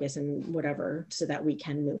our focus and whatever, so that we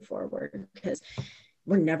can move forward, because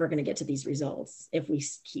we're never going to get to these results if we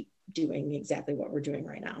keep doing exactly what we're doing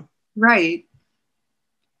right now. Right.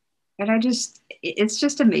 And it's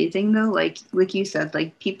just amazing though, like you said,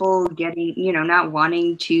 like people getting, not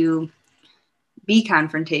wanting to be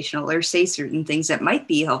confrontational or say certain things that might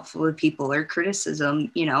be helpful to people, or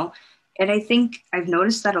criticism, and I think I've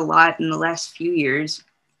noticed that a lot in the last few years.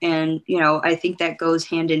 And, I think that goes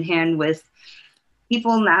hand in hand with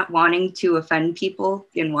people not wanting to offend people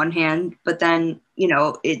in one hand, but then,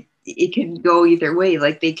 it could go either way.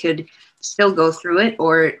 Like they could still go through it,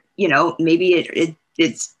 or, maybe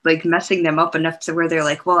it's like messing them up enough to where they're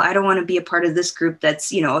like, well, I don't want to be a part of this group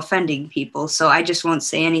that's, offending people, so I just won't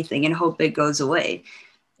say anything and hope it goes away.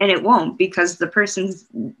 And it won't, because the person's,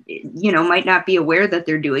 might not be aware that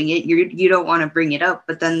they're doing it. You don't want to bring it up,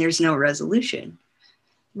 but then there's no resolution.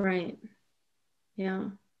 Right. Yeah.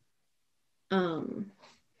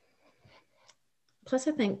 Plus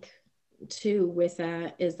I think too with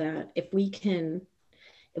that is that if we can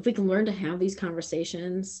learn to have these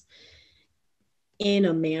conversations in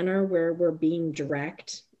a manner where we're being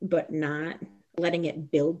direct, but not letting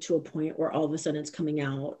it build to a point where all of a sudden it's coming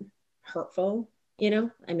out hurtful,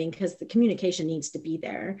 because the communication needs to be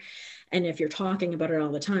there. And if you're talking about it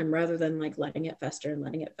all the time, rather than like letting it fester and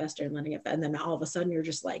letting it fester and letting it, and then all of a sudden you're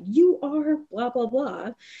just like, you are blah, blah,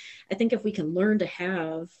 blah. I think if we can learn to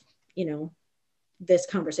have, this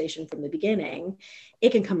conversation from the beginning,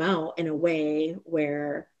 it can come out in a way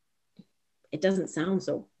where it doesn't sound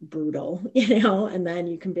so brutal, and then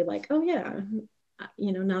you can be like, oh yeah,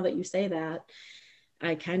 now that you say that,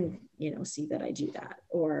 I can, see that I do that,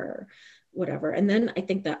 or whatever. And then I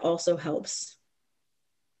think that also helps,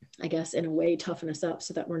 I guess, in a way, toughen us up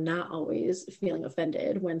so that we're not always feeling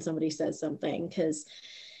offended when somebody says something, because,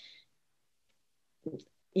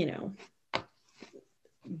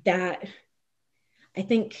 that I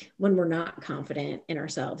think when we're not confident in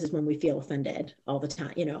ourselves is when we feel offended all the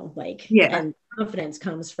time, Yeah. And confidence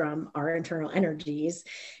comes from our internal energies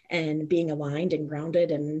and being aligned and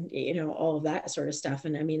grounded and, all of that sort of stuff.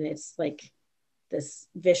 And I mean, it's like this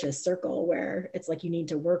vicious circle where it's like you need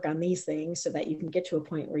to work on these things so that you can get to a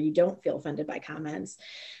point where you don't feel offended by comments.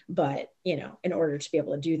 But, in order to be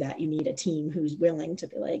able to do that, you need a team who's willing to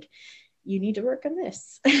be like, you need to work on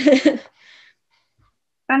this.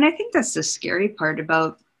 And I think that's the scary part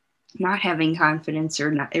about not having confidence,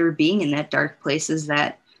 or being in that dark place, is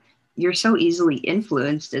that you're so easily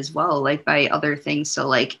influenced as well, like by other things. So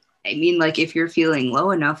like, I mean, like if you're feeling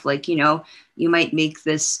low enough, like, you might make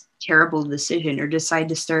this terrible decision or decide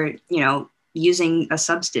to start, using a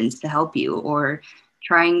substance to help you, or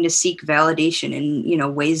trying to seek validation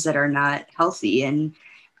in, ways that are not healthy. And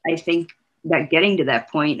I think that getting to that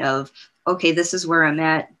point of, okay, this is where I'm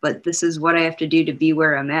at, but this is what I have to do to be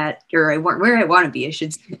where I'm at, or where I want to be, I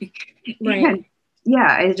should say. Right. And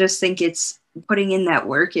yeah, I just think it's putting in that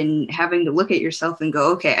work and having to look at yourself and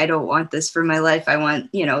go, okay, I don't want this for my life. I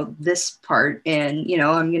want, this part, and,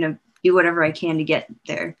 I'm going to do whatever I can to get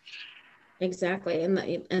there. Exactly. And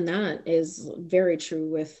that is very true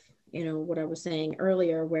with, what I was saying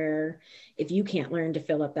earlier, where if you can't learn to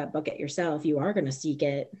fill up that bucket yourself, you are going to seek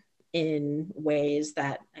it in ways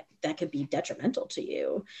that could be detrimental to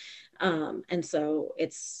you. And so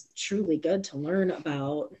it's truly good to learn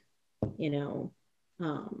about,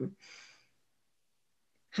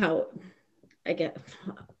 how I get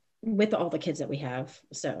with all the kids that we have.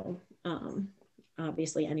 So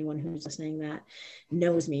obviously anyone who's listening that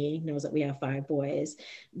knows me knows that we have 5 boys,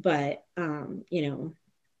 but you know,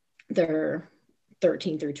 they're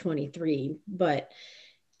 13 through 23. But,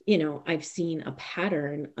 you know, I've seen a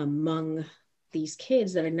pattern among these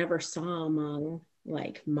kids that I never saw among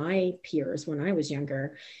like my peers when I was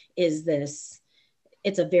younger, is this,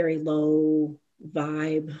 it's a very low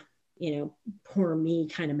vibe, you know, poor me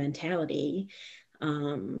kind of mentality.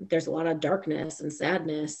 There's a lot of darkness and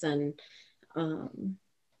sadness. And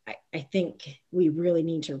I think we really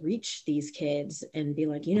need to reach these kids and be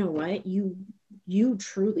like, you know what, you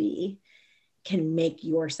truly can make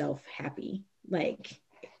yourself happy. Like,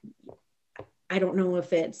 I don't know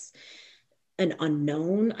if it's an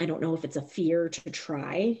unknown. I don't know if it's a fear to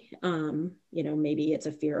try. You know, maybe it's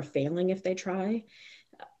a fear of failing if they try.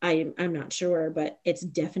 I'm not sure, but it's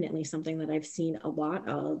definitely something that I've seen a lot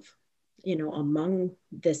of, you know, among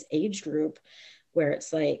this age group, where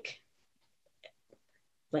it's like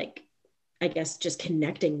I guess just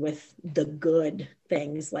connecting with the good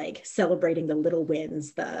things, like celebrating the little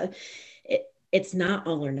wins, it's not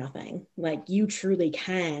all or nothing. Like, you truly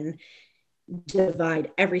can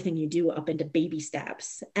divide everything you do up into baby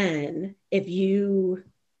steps. And if you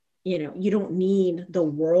know, you don't need the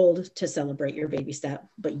world to celebrate your baby step,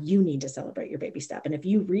 but you need to celebrate your baby step. And if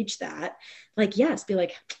you reach that, like, yes, be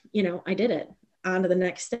like, you know, I did it, on to the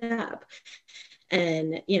next step.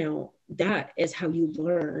 And, you know, that is how you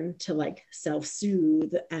learn to like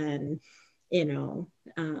self-soothe and, you know,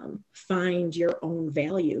 find your own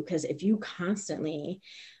value. Because if you constantly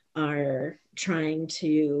are trying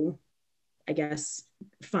to, I guess,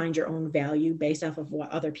 find your own value based off of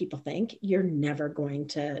what other people think, you're never going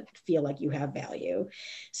to feel like you have value.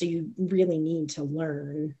 So you really need to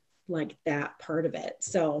learn like that part of it.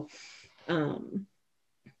 So,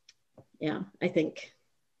 yeah, I think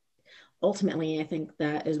ultimately, I think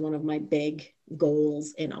that is one of my big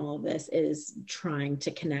goals in all of this, is trying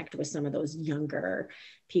to connect with some of those younger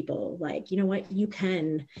people. Like, you know what, you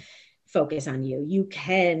can focus on you. You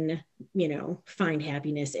can, you know, find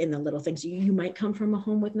happiness in the little things. You might come from a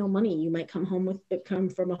home with no money. You might come from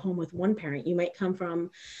a home with one parent. You might come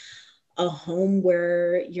from a home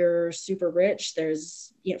where you're super rich.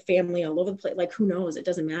 There's, you know, family all over the place. Like, who knows? It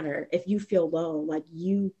doesn't matter. If you feel low, like,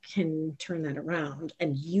 you can turn that around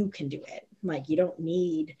and you can do it. Like, you don't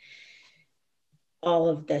need all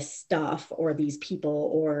of this stuff or these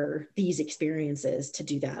people or these experiences to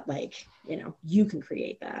do that. Like, you know, you can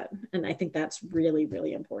create that. And I think that's really,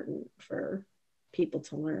 really important for people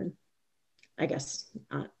to learn, I guess,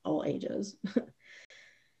 at all ages.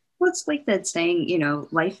 Well, it's like that saying, you know,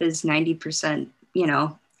 life is 90%, you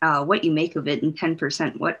know, what you make of it, and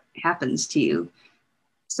 10% what happens to you.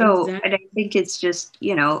 So Exactly. and I think it's just,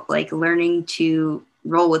 you know, like learning to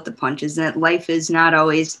roll with the punches, and that life is not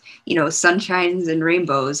always, you know, sunshines and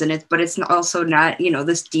rainbows, and but it's also not, you know,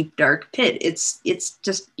 this deep, dark pit. It's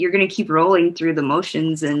just, you're going to keep rolling through the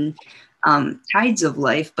motions and tides of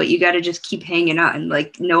life, but you got to just keep hanging on,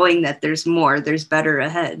 like knowing that there's more, there's better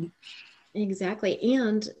ahead. Exactly.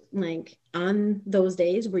 And like, on those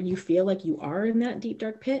days where you feel like you are in that deep,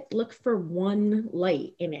 dark pit, look for one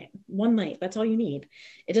light in it. One light. That's all you need.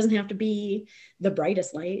 It doesn't have to be the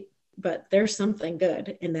brightest light, but there's something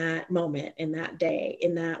good in that moment, in that day,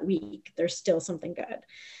 in that week. There's still something good.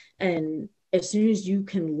 And as soon as you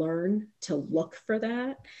can learn to look for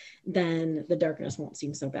that, then the darkness won't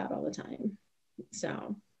seem so bad all the time.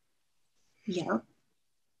 So, Yeah.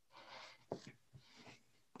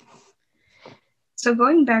 So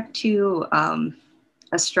going back to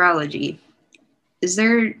astrology,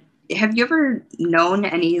 have you ever known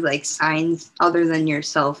any like signs other than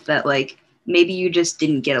yourself that like maybe you just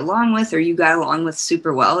didn't get along with, or you got along with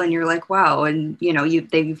super well, and you're like, wow, and you know, you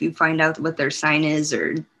find out what their sign is,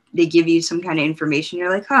 or they give you some kind of information,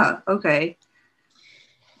 you're like, huh, okay.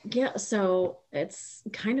 yeah, so it's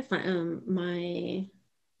kind of fun.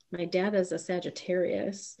 My dad is a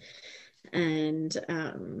Sagittarius, and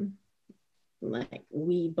like,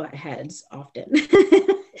 we butt heads often.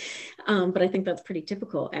 But I think that's pretty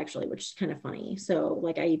typical, actually, which is kind of funny. So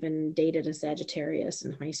like, I even dated a Sagittarius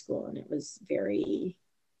in high school, and it was very,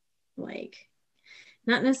 like,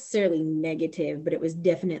 not necessarily negative, but it was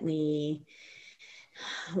definitely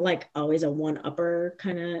like always a one upper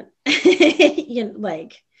kind of, you know,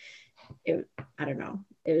 like, it, I don't know,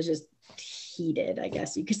 it was just heated, I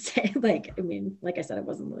guess you could say. Like, I mean, like I said, it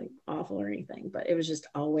wasn't like awful or anything, but it was just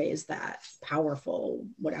always that powerful,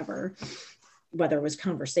 whatever, whether it was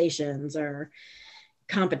conversations or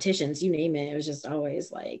competitions, you name it, it was just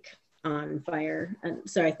always like on fire. And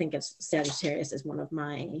so I think it's Sagittarius is one of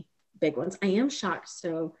my big ones. I am shocked.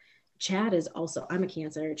 So Chad is also, I'm a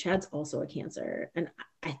Cancer. Chad's also a Cancer. And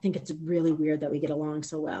I think it's really weird that we get along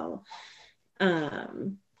so well.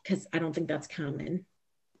 Because I don't think that's common.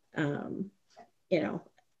 You know,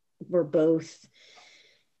 we're both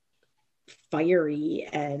fiery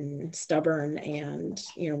and stubborn and,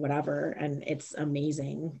 you know, whatever. And it's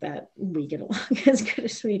amazing that we get along as good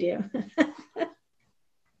as we do.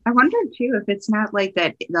 I wonder too if it's not like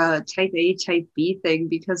that type A, type B thing,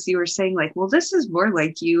 because you were saying like, well, this is more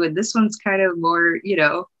like you and this one's kind of more, you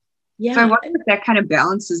know. Yeah. So I wonder if that kind of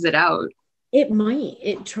balances it out.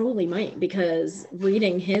 It totally might, because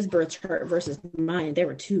reading his birth chart versus mine, they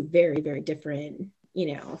were two very, very different,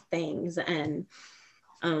 you know, things. And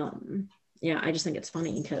yeah, I just think it's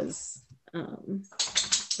funny because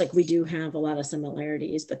like we do have a lot of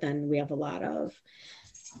similarities, but then we have a lot of,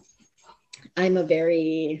 I'm a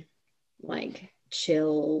very like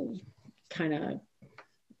chill kind of,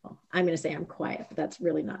 well, I'm going to say I'm quiet, but that's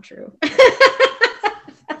really not true.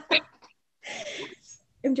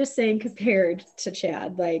 I'm just saying compared to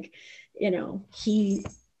Chad, like, you know, he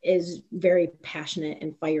is very passionate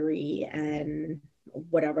and fiery and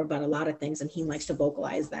whatever about a lot of things, and he likes to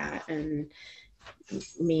vocalize that. And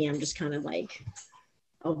me, I'm just kind of like,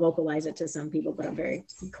 I'll vocalize it to some people, but I'm very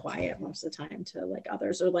quiet most of the time to like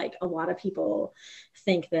others. Or like a lot of people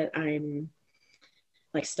think that I'm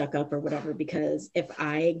like stuck up or whatever, because if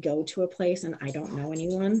I go to a place and I don't know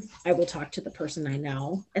anyone, I will talk to the person I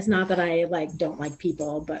know. It's not that I like don't like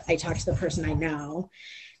people, but I talk to the person I know,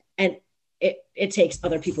 and it takes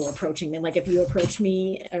other people approaching me. Like if you approach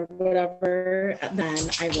me or whatever, then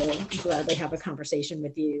I will gladly have a conversation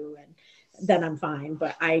with you, and then I'm fine.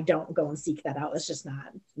 But I don't go and seek that out. It's just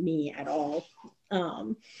not me at all.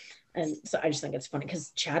 And so I just think it's funny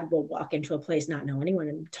because Chad will walk into a place, not know anyone,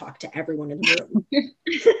 and talk to everyone in the room.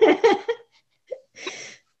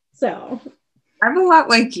 So I'm a lot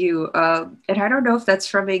like you. And I don't know if that's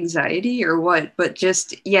from anxiety or what, but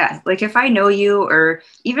just, yeah, like if I know you or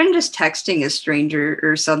even just texting a stranger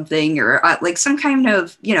or something, or like some kind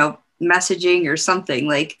of, you know, messaging or something,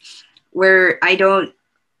 like where I don't,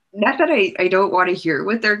 not that I don't want to hear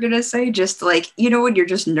what they're going to say, just like, you know, when you're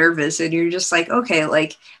just nervous and you're just like, okay,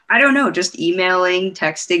 like, I don't know, just emailing,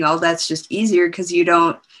 texting, all that's just easier because you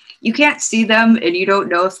can't see them and you don't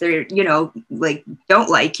know if they're, you know, like don't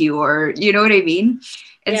like you or, you know what I mean?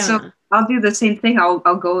 And yeah. so I'll do the same thing. I'll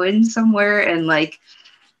go in somewhere and like,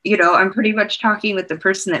 you know, I'm pretty much talking with the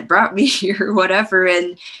person that brought me here or whatever.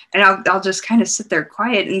 And I'll just kind of sit there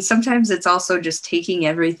quiet. And sometimes it's also just taking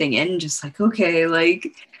everything in, just like, okay,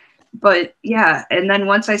 like, but yeah. And then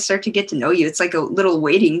once I start to get to know you, it's like a little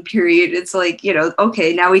waiting period. It's like, you know,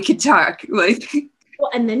 okay, now we can talk. Like,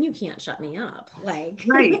 Well, and then you can't shut me up. Like,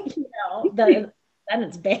 right. you know, then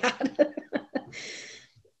it's bad.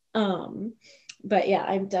 But yeah,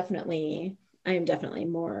 I'm definitely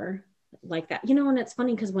more like that. You know, and it's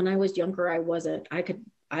funny because when I was younger, I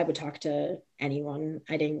would talk to anyone.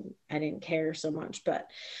 I didn't care so much. But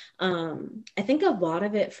I think a lot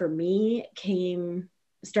of it for me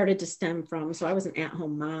started to stem from, so I was an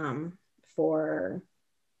at-home mom for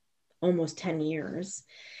almost 10 years.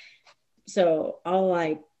 So all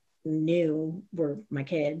I knew were my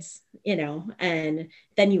kids, you know, and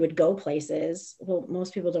then you would go places. Well,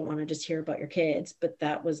 most people don't want to just hear about your kids, but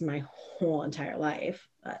that was my whole entire life.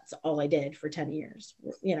 That's all I did for 10 years,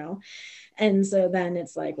 you know? And so then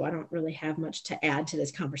it's like, well, I don't really have much to add to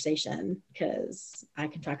this conversation because I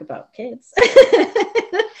can talk about kids,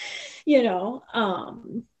 you know?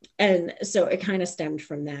 And so it kind of stemmed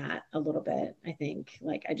from that a little bit. I think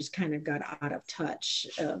like I just kind of got out of touch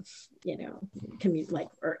of, you know, like,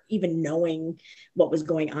 or even knowing what was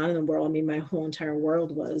going on in the world. I mean, my whole entire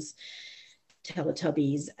world was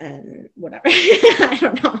Teletubbies and whatever. I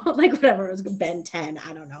don't know, like whatever it was, Ben 10,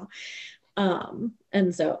 I don't know.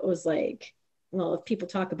 And so it was like, well, if people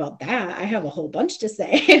talk about that, I have a whole bunch to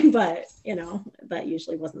say, but you know, that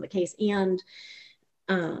usually wasn't the case. And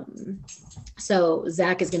so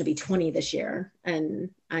Zach is going to be 20 this year and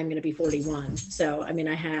I'm going to be 41. So, I mean,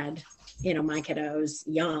 I had, you know, my kiddos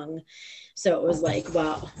young. So it was like,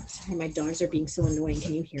 wow, sorry, my dogs are being so annoying.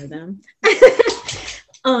 Can you hear them?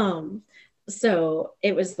 So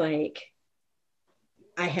it was like,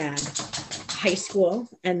 I had high school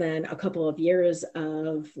and then a couple of years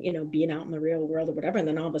of, you know, being out in the real world or whatever. And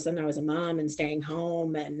then all of a sudden I was a mom and staying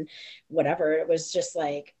home and whatever. It was just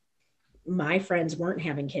like, my friends weren't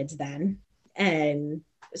having kids then. And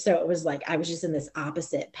so it was like, I was just in this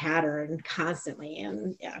opposite pattern constantly.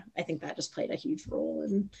 And yeah, I think that just played a huge role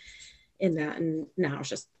in that. And now it's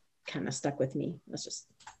just kind of stuck with me. That's just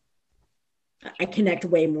I connect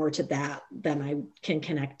way more to that than I can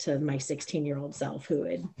connect to my 16-year-old self, who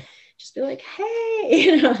would just be like,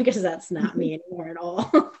 hey, because that's not me anymore at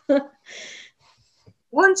all.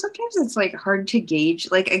 Well, and sometimes it's like hard to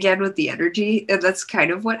gauge, like again with the energy, and that's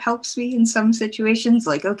kind of what helps me in some situations.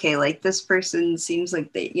 Like, okay, like this person seems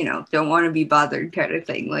like they, don't want to be bothered kind of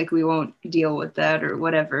thing. Like we won't deal with that or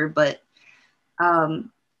whatever. But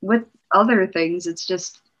with other things, it's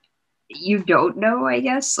just you don't know, I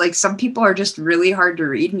guess. Like some people are just really hard to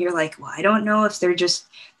read, and you're like, well, I don't know if they're just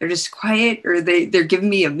quiet or they're giving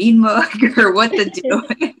me a mean mug or what to do.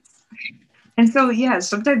 And so, yeah,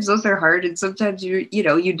 sometimes those are hard, and sometimes you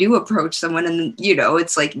do approach someone, and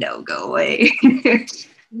it's like, no, go away.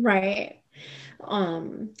 Right.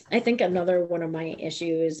 I think another one of my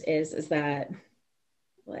issues is that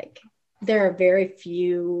like there are very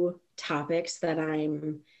few topics that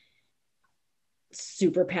I'm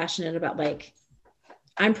super passionate about. Like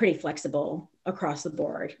I'm pretty flexible across the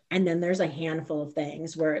board. And then there's a handful of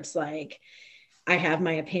things where it's like I have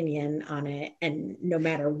my opinion on it, and no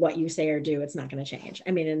matter what you say or do, it's not going to change.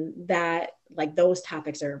 I mean, and that, like, those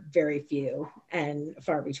topics are very few and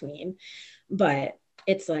far between, but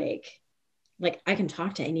it's like I can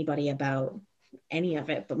talk to anybody about any of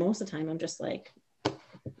it, but most of the time I'm just like,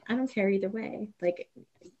 I don't care either way. Like,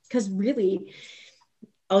 because really,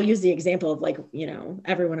 I'll use the example of, like,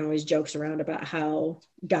 everyone always jokes around about how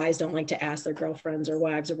guys don't like to ask their girlfriends or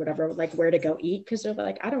wives or whatever, like, where to go eat, because they're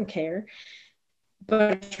like, I don't care.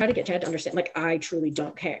 But I try to get Chad to understand, like, I truly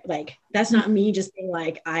don't care. Like, that's not me just being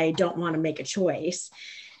like, I don't want to make a choice.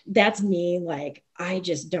 That's me, like, I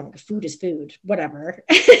just don't. Food is food, whatever.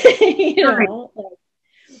 Like,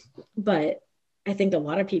 but I think a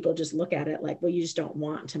lot of people just look at it like, well, you just don't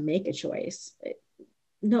want to make a choice.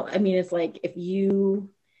 No, I mean, it's like, if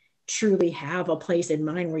you truly have a place in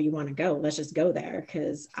mind where you want to go, let's just go there,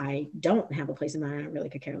 because I don't have a place in mind. I really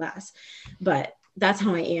could care less. But that's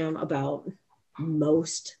how I am about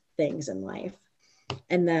most things in life.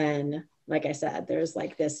 And then, like I said, there's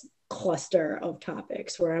like this cluster of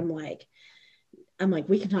topics where I'm like,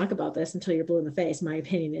 we can talk about this until you're blue in the face. My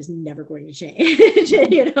opinion is never going to change,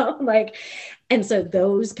 like, and so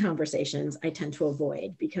those conversations I tend to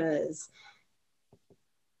avoid, because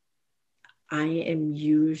I am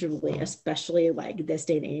usually, especially like this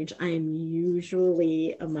day and age, I am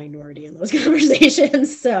usually a minority in those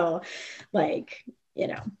conversations. So, like,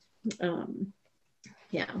 yeah.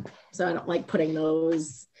 So I don't like putting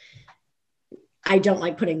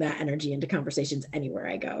that energy into conversations anywhere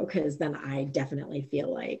I go, because then I definitely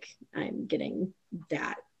feel like I'm getting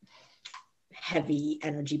that heavy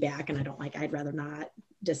energy back, and I'd rather not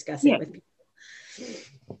discuss it with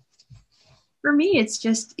people. For me, it's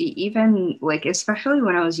just even like, especially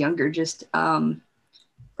when I was younger, just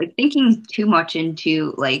like thinking too much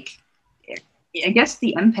into, like, I guess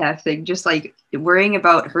the empath thing, just like worrying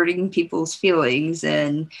about hurting people's feelings,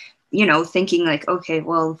 and thinking like, okay,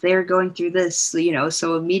 well, they're going through this,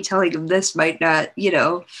 so me telling them this might not,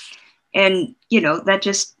 and that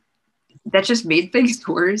just made things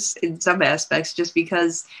worse in some aspects, just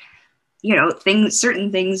because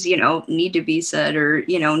certain things need to be said, or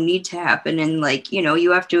need to happen, and like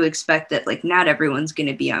you have to expect that, like, not everyone's going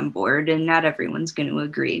to be on board and not everyone's going to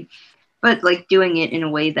agree, but like doing it in a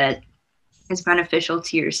way that is beneficial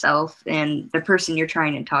to yourself and the person you're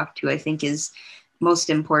trying to talk to, I think, is most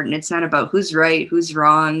important. It's not about who's right, who's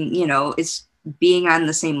wrong, it's being on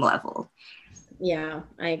the same level. Yeah,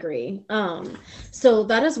 I agree. So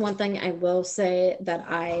that is one thing I will say that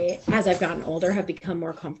as I've gotten older, have become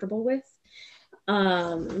more comfortable with.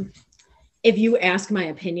 If you ask my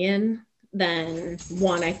opinion, then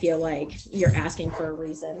one, I feel like you're asking for a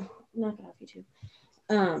reason. I'm not gonna help you too.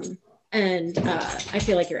 And I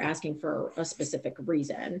feel like you're asking for a specific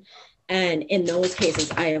reason. And in those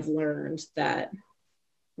cases, I have learned that,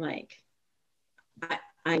 like,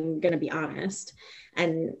 I'm going to be honest.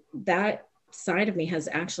 And that side of me has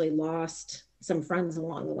actually lost some friends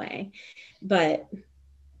along the way. But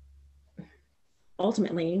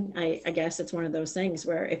ultimately, I guess it's one of those things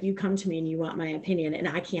where if you come to me and you want my opinion and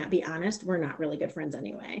I can't be honest, we're not really good friends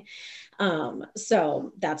anyway.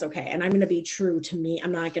 So that's okay. And I'm going to be true to me.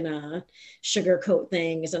 I'm not going to sugarcoat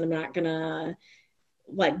things, and I'm not going to,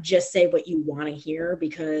 like, just say what you want to hear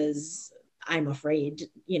because I'm afraid,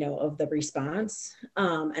 of the response.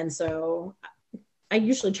 And so I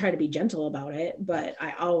usually try to be gentle about it, but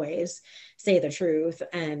I always say the truth,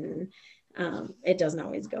 and it doesn't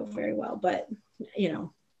always go very well. But,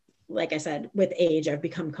 like I said, with age, I've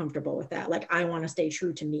become comfortable with that. Like, I want to stay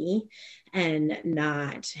true to me and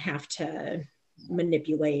not have to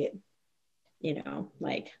manipulate,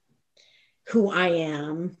 like, who I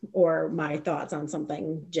am or my thoughts on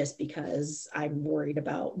something just because I'm worried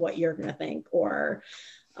about what you're going to think, or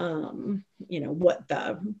what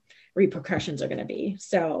the repercussions are going to be.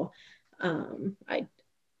 So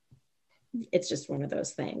it's just one of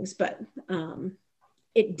those things, but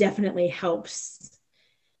it definitely helps.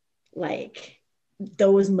 Like,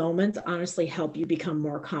 those moments honestly help you become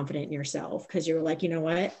more confident in yourself, because you're like, you know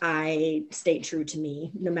what, I stay true to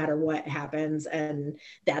me no matter what happens, and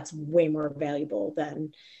that's way more valuable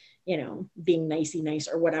than being nice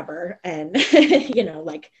or whatever, and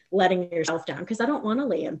like letting yourself down. Because I don't want to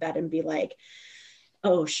lay in bed and be like,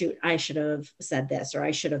 oh shoot, I should have said this, or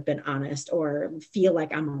I should have been honest, or feel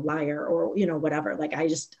like I'm a liar, or whatever. Like,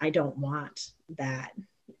 I don't want that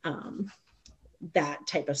that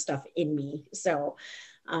type of stuff in me. So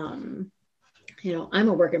I'm a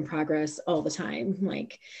work in progress all the time.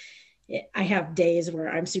 Like, I have days where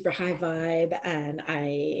I'm super high vibe and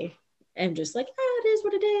I am just like, it is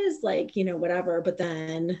what it is, like, whatever. But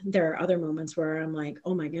then there are other moments where I'm like,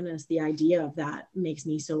 oh my goodness, the idea of that makes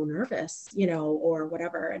me so nervous, or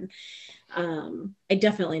whatever. And I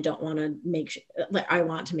definitely don't want to I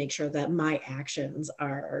want to make sure that my actions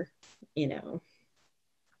are,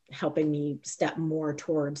 helping me step more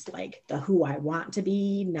towards like the who I want to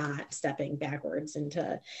be, not stepping backwards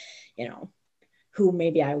into, who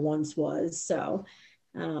maybe I once was. So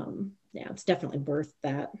it's definitely worth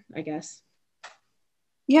that, I guess.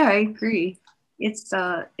 Yeah, I agree. It's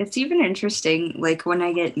even interesting, like when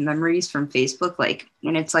I get memories from Facebook, like,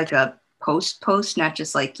 and it's like a post, not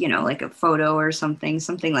just like, like a photo or something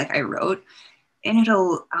like I wrote. And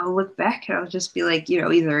I'll look back and I'll just be like,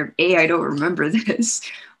 either A, I don't remember this,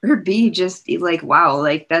 or B, just like, wow,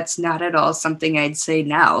 like that's not at all something I'd say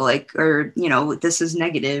now, like, or, this is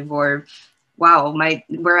negative, or wow,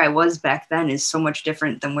 where I was back then is so much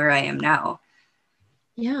different than where I am now.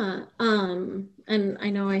 Yeah. And I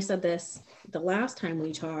know I said this the last time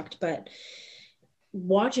we talked, but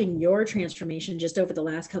watching your transformation just over the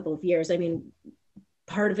last couple of years, I mean,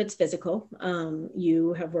 part of it's physical.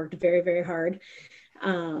 You have worked very, very hard.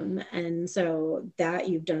 And so that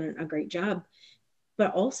you've done a great job,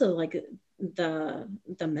 but also like the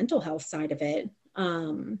mental health side of it,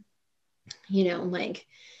 like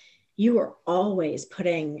you are always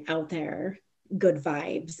putting out there good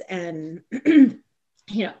vibes, and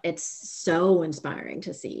it's so inspiring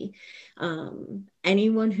to see.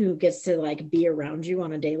 Anyone who gets to like be around you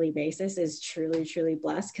on a daily basis is truly, truly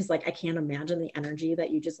blessed. Cause like, I can't imagine the energy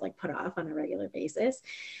that you just like put off on a regular basis.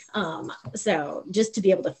 So just to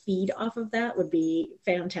be able to feed off of that would be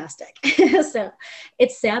fantastic. So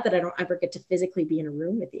it's sad that I don't ever get to physically be in a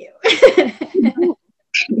room with you.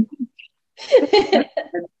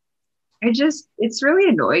 It's really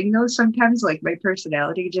annoying though sometimes, like my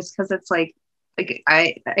personality, just because it's like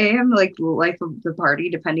I am like the life of the party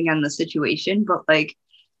depending on the situation, but like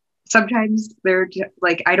sometimes they're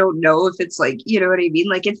like, I don't know if it's like, you know what I mean?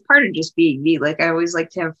 Like it's part of just being me. Like I always like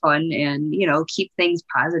to have fun and, keep things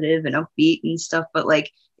positive and upbeat and stuff. But like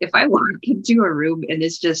if I walk into a room and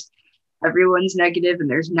it's just everyone's negative and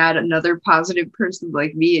there's not another positive person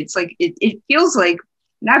like me, it's like it feels like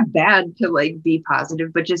not bad to like be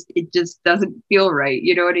positive, but it just doesn't feel right.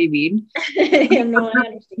 You know what I mean?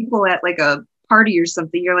 People at like a party or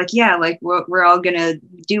something, you're like, yeah, like we're all gonna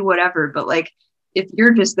do whatever. But like if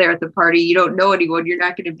you're just there at the party, you don't know anyone, you're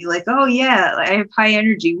not gonna be like, oh yeah, I have high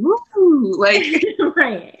energy, woo, like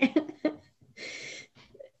right.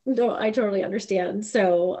 No, I totally understand.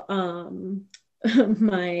 So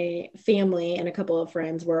my family and a couple of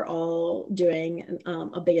friends were all doing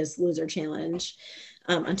a Biggest Loser challenge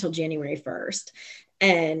until January 1st.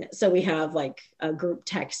 And so we have like a group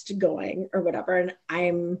text going or whatever. And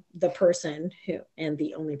I'm the person and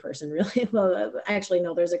the only person really, well, actually,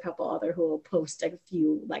 no, there's a couple other who will post a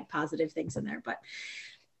few like positive things in there, but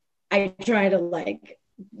I try to like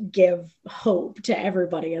give hope to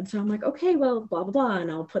everybody. And so I'm like, okay, well, blah, blah, blah. And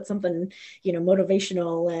I'll put something,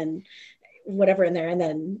 motivational and whatever in there. And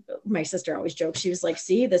then my sister always jokes, she was like,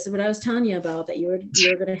 see, this is what I was telling you about, that you're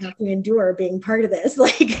going to have to endure being part of this.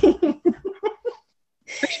 Like,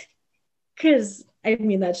 because I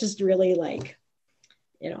mean, that's just really like,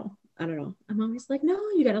 I don't know. I'm always like, no,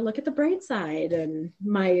 you got to look at the bright side. And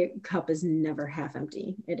my cup is never half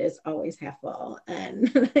empty. It is always half full.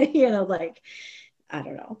 And, like, I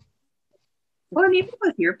don't know. well, and even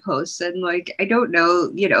with your posts, and like, I don't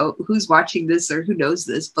know, who's watching this or who knows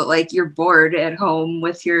this, but like you're bored at home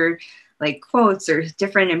with your like quotes or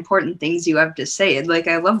different important things you have to say. And like,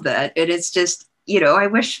 I love that. And it's just, I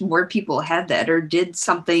wish more people had that or did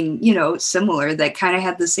something, similar that kind of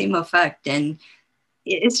had the same effect. And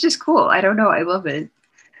it's just cool. I don't know. I love it.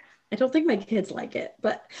 I don't think my kids like it,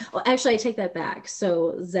 but well, actually I take that back.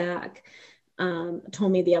 So Zach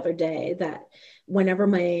told me the other day that whenever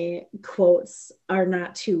my quotes are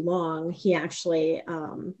not too long, he actually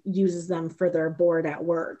uses them for their board at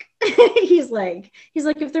work. he's like,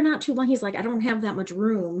 if they're not too long, he's like, I don't have that much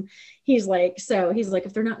room. He's like,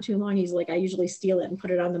 if they're not too long, he's like, I usually steal it and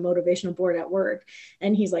put it on the motivational board at work.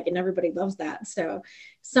 And he's like, and everybody loves that. So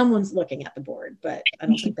someone's looking at the board, but I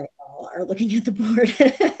don't think they all are looking at the board.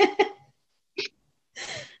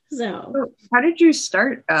 So how did you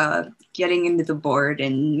start getting into the board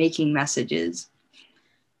and making messages?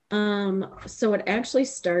 So it actually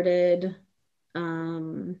started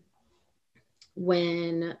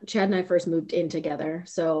when Chad and I first moved in together.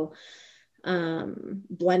 So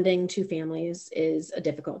blending two families is a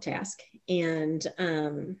difficult task. And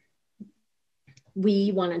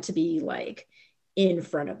we wanted to be like in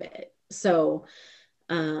front of it. So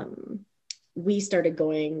we started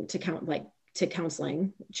going to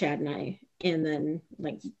counseling, Chad and I, and then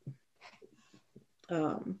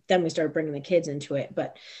then we started bringing the kids into it.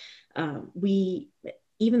 But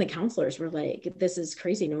even the counselors were like, this is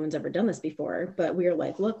crazy. No one's ever done this before. But we were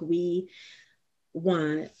like, look, we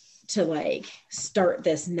want to like start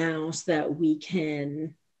this now so that we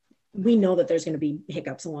know that there's going to be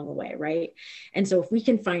hiccups along the way. Right. And so if we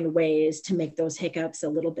can find ways to make those hiccups a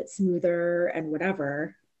little bit smoother and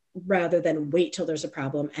whatever, rather than wait till there's a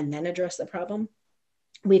problem and then address the problem,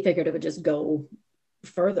 we figured it would just go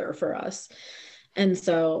further for us. And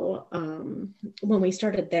so when we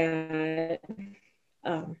started that,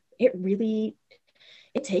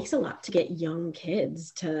 it takes a lot to get young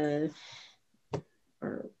kids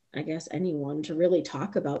or I guess anyone, to really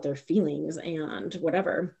talk about their feelings and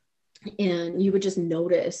whatever. And you would just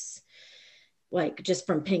notice, like just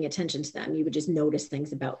from paying attention to them, you would just notice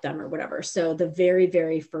things about them or whatever. So the very,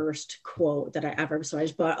 very first quote that so I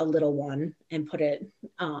just bought a little one and put it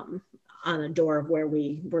on a door of where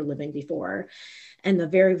we were living before. And the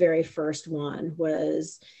very, very first one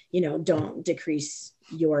was, don't decrease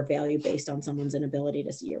your value based on someone's inability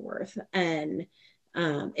to see your worth. And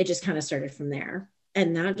it just kind of started from there.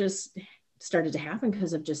 And that just started to happen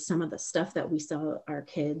because of just some of the stuff that we saw our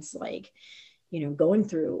kids going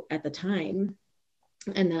through at the time.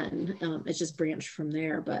 And then it's just branched from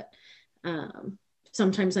there. But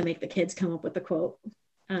sometimes I make the kids come up with a quote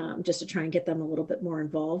just to try and get them a little bit more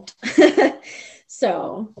involved.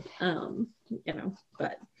 So,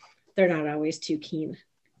 but they're not always too keen.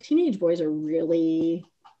 Teenage boys are really,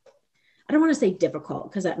 I don't want to say difficult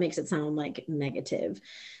because that makes it sound like negative.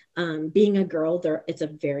 Being a girl, it's a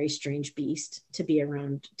very strange beast to be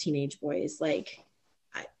around teenage boys. Like,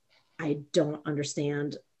 I don't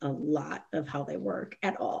understand a lot of how they work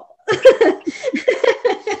at all.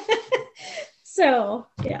 So,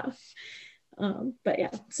 yeah. But yeah,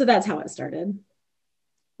 so that's how it started.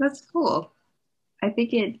 That's cool. I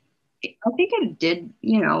think it did,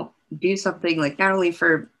 do something like not only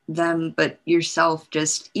for them, but yourself,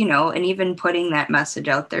 just, and even putting that message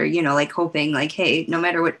out there, like hoping like, hey, no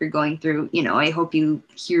matter what you're going through, I hope you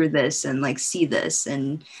hear this and like see this.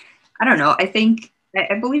 And I don't know,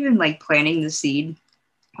 I believe in like planting the seed,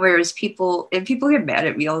 whereas people get mad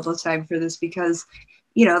at me all the time for this because,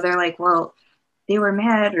 they're like, well, they were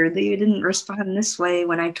mad or they didn't respond this way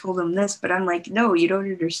when I told them this, but I'm like, no, you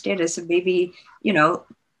don't understand it. So maybe,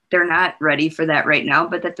 they're not ready for that right now,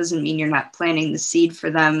 but that doesn't mean you're not planting the seed for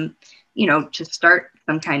them, to start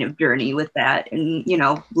some kind of journey with that. And,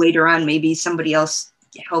 later on, maybe somebody else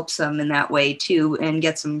helps them in that way too and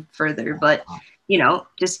gets them further. But,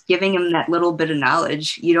 just giving them that little bit of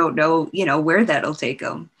knowledge, you don't know, where that'll take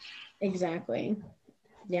them. Exactly.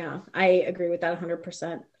 Yeah, I agree with that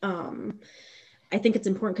 100%. I think it's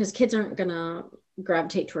important because kids aren't going to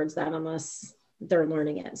gravitate towards that unless they're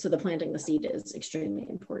learning it. So the planting the seed is extremely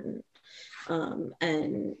important.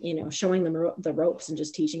 And, showing them the ropes and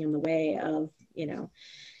just teaching them the way of,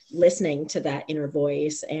 listening to that inner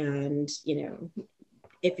voice and,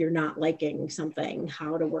 if you're not liking something,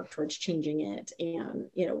 how to work towards changing it and,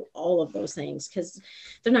 all of those things, because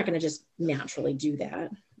they're not going to just naturally do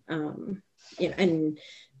that. And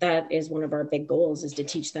that is one of our big goals, is to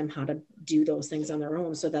teach them how to do those things on their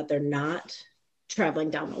own so that they're not traveling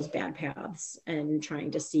down those bad paths and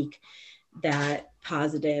trying to seek that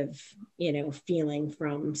positive, feeling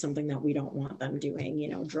from something that we don't want them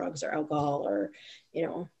doing, drugs or alcohol or,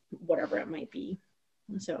 whatever it might be.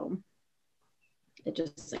 So I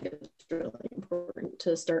just think it's really important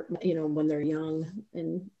to start, when they're young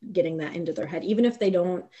and getting that into their head, even if they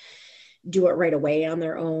don't do it right away on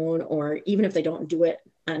their own, or even if they don't do it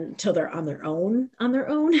until they're on their own,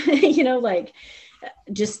 like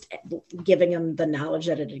just giving them the knowledge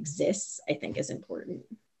that it exists, I think is important.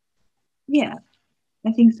 Yeah,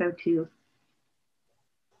 I think so too.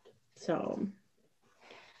 So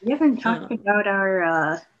we haven't talked about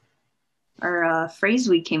our phrase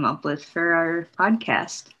we came up with for our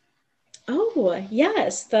podcast. Oh,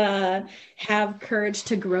 yes. The have courage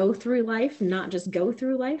to grow through life, not just go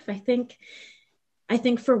through life. I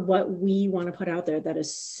think for what we want to put out there, that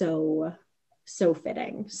is so, so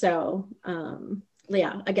fitting. So,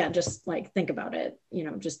 yeah, again, just like think about it,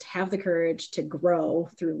 just have the courage to grow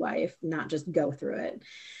through life, not just go through it.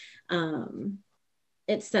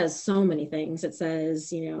 It says so many things. It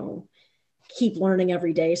says, keep learning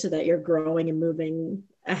every day so that you're growing and moving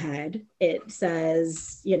ahead. It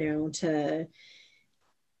says, to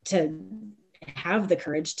have the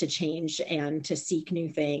courage to change and to seek new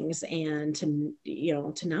things, and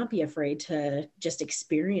to not be afraid to just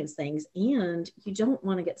experience things. And you don't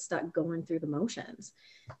want to get stuck going through the motions.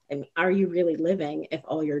 I mean, are you really living if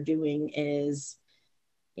all you're doing is,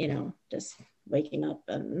 just waking up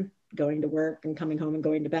and going to work and coming home and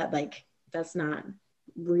going to bed? Like, that's not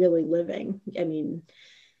really living. I mean,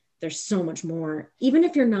 there's so much more, even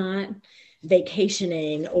if you're not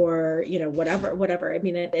vacationing or, whatever. I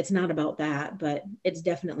mean, it's not about that, but it's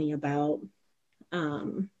definitely about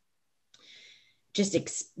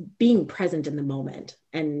just being present in the moment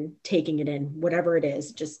and taking it in, whatever it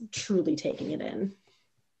is, just truly taking it in.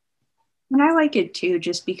 And I like it too,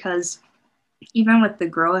 just because even with the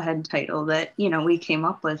Grow Ahead title that, we came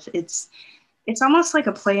up with, it's almost like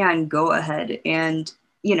a play on go ahead, and,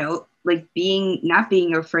 like not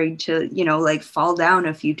being afraid to, like fall down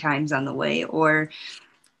a few times on the way, or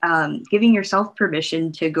giving yourself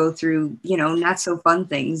permission to go through, not so fun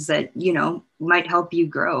things that, might help you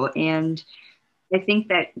grow. And I think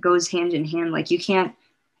that goes hand in hand. Like, you can't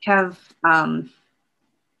have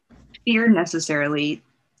fear necessarily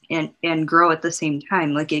and grow at the same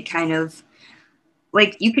time. Like, it kind of,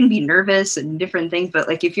 like, you can be nervous and different things, but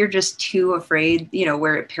like if you're just too afraid,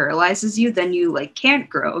 where it paralyzes you, then you like can't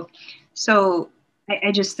grow. So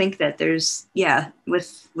I just think that there's,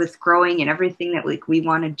 with growing and everything that like we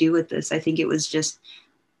want to do with this, I think it was just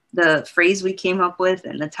the phrase we came up with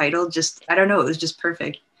and the title, just, I don't know, it was just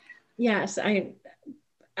perfect. Yes,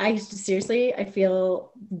 I seriously, I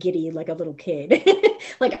feel giddy like a little kid.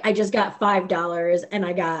 Like I just got $5 and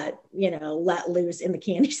I got, let loose in the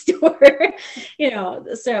candy store,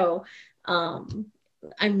 so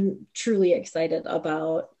I'm truly excited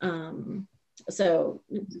about, so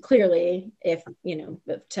clearly if,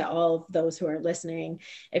 to all of those who are listening,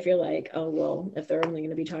 if you're like, oh, well, if they're only going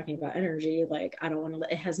to be talking about energy, like, I don't want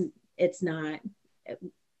to, it's not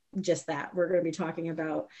just that. We're going to be talking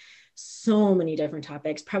about so many different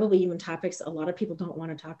topics, probably even topics a lot of people don't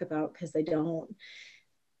want to talk about because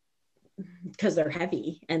they're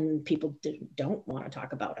heavy and people don't want to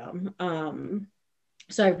talk about them.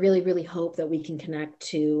 So I really, really hope that we can connect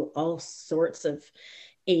to all sorts of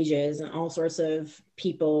ages and all sorts of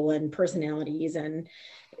people and personalities, and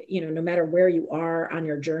no matter where you are on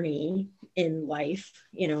your journey in life,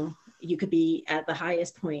 you could be at the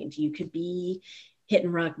highest point, you could be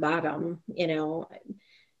hitting rock bottom.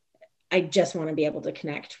 I just want to be able to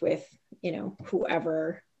connect with,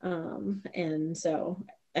 whoever. And so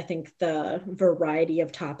I think the variety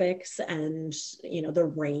of topics and,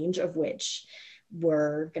 the range of which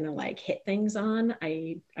we're going to like hit things on,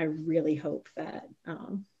 I really hope that,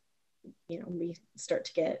 we start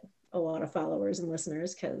to get a lot of followers and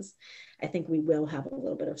listeners, because I think we will have a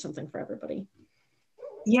little bit of something for everybody.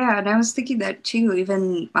 Yeah, and I was thinking that too,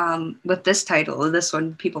 even with this title, this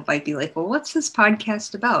one, people might be like, well, what's this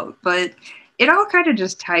podcast about? But it all kind of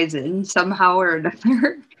just ties in somehow or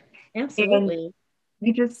another. Absolutely. And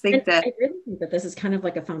I just think that I really think that this is kind of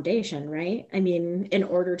like a foundation, right? I mean, in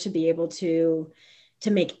order to be able to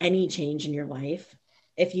make any change in your life,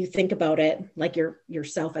 if you think about it like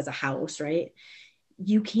yourself as a house, right?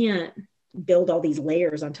 You can't build all these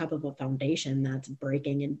layers on top of a foundation that's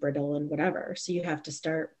breaking and brittle and whatever. So you have to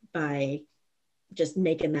start by just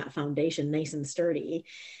making that foundation nice and sturdy.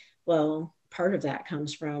 Well, part of that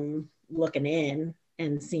comes from looking in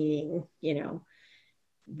and seeing,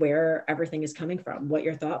 where everything is coming from, what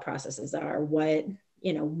your thought processes are, what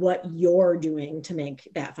you're doing to make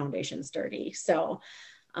that foundation sturdy. So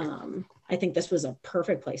I think this was a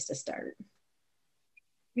perfect place to start.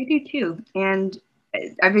 I do too. And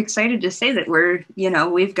I'm excited to say that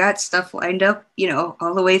we've got stuff lined up,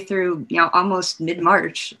 all the way through, almost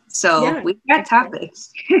mid-March. So yeah, we've got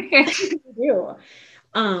topics. We do.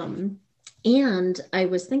 And I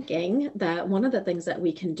was thinking that one of the things that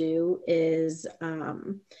we can do is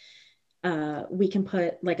we can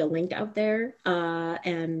put like a link out there,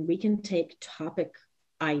 and we can take topic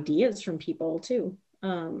ideas from people too.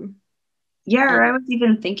 Yeah, or I And was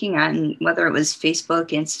even thinking on whether it was Facebook,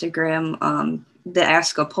 Instagram, the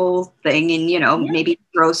ask a poll thing, and yeah, maybe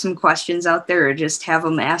throw some questions out there, or just have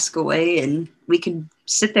them ask away, and we could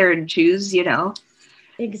sit there and choose.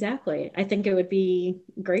 exactly. I think it would be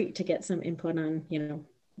great to get some input on,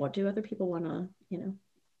 what do other people want to,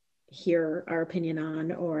 hear our opinion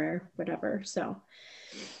on or whatever. So,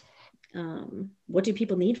 what do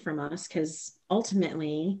people need from us? Because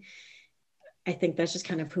ultimately, I think that's just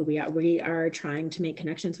kind of who we are. We are trying to make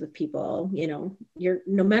connections with people. You're,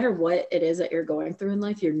 no matter what it is that you're going through in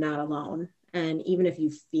life, you're not alone. And even if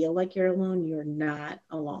you feel like you're alone, you're not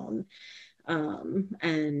alone.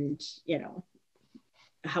 And,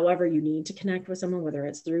 however you need to connect with someone, whether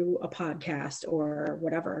it's through a podcast or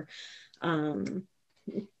whatever,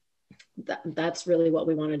 that's really what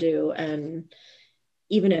we want to do. And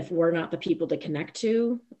even if we're not the people to connect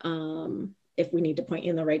to, if we need to point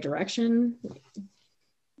you in the right direction,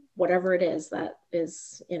 whatever it is, that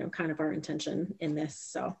is, kind of our intention in this.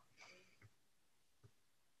 So.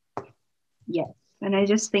 Yes. And I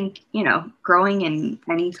just think, growing in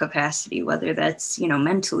any capacity, whether that's,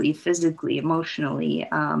 mentally, physically, emotionally,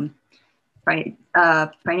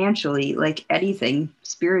 financially, like anything,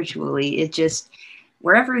 spiritually, it just,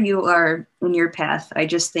 wherever you are in your path, I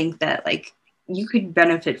just think that like you could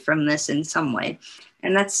benefit from this in some way.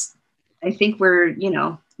 And that's, I think where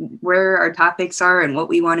our topics are and what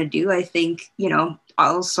we want to do, I think,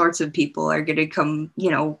 all sorts of people are going to come,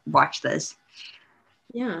 watch this.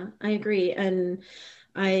 Yeah, I agree. And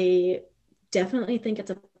I definitely think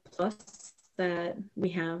it's a plus that we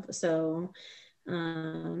have. So,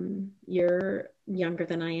 you're younger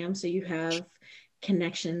than I am, so you have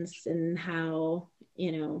connections and how,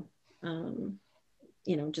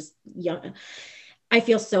 just young. I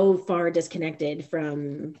feel so far disconnected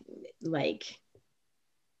from like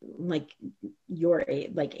your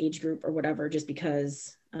age group or whatever, just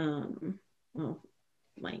because, well,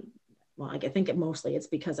 my I think mostly it's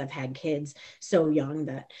because I've had kids so young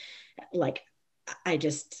that like I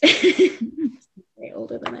just way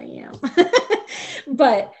older than I am.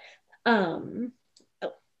 But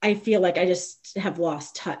I feel like I just have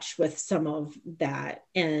lost touch with some of that.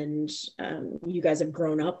 And you guys have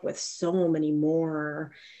grown up with so many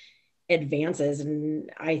more advances.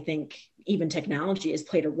 And I think even technology has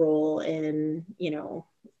played a role in,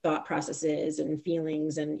 thought processes and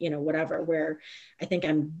feelings and, whatever, where I think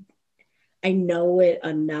I know it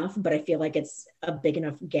enough, but I feel like it's a big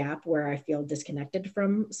enough gap where I feel disconnected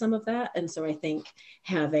from some of that. And so I think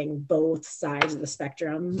having both sides of the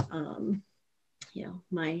spectrum,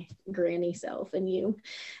 my granny self and you,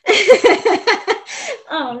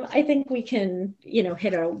 I think we can,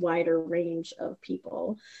 hit a wider range of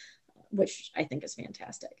people, which I think is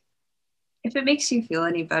fantastic. If it makes you feel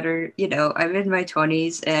any better, I'm in my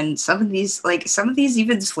 20s, and some of these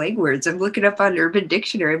even slang words, I'm looking up on Urban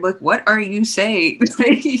Dictionary. I'm like, what are you saying?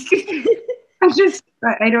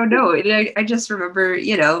 I don't know. And I just remember,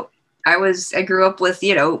 I grew up with,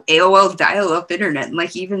 AOL dial-up internet, and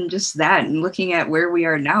like even just that, and looking at where we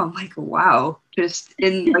are now, I'm like, wow, just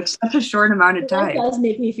in like such a short amount of time. It does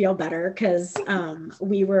make me feel better because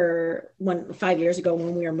we were 5 years ago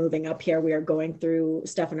when we were moving up here, we were going through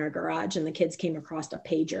stuff in our garage and the kids came across a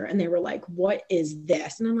pager and they were like, what is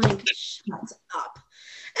this? And I'm like, shut up.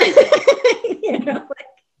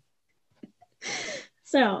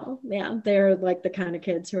 So yeah, they're like the kind of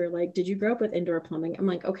kids who are like, did you grow up with indoor plumbing? I'm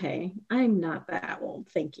like, okay, I'm not that old.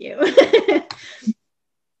 Thank you.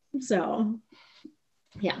 So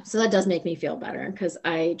yeah, so that does make me feel better because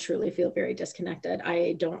I truly feel very disconnected.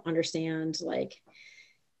 I don't understand like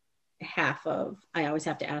I always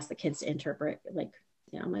have to ask the kids to interpret, like,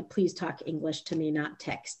 I'm like, please talk English to me, not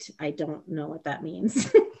text. I don't know what that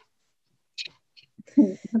means.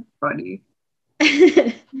 That's funny.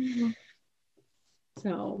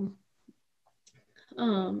 So,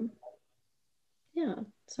 yeah.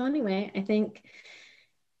 So anyway, I think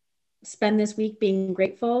spend this week being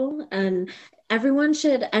grateful, and everyone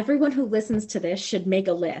who listens to this should make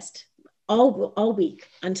a list all week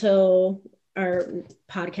until our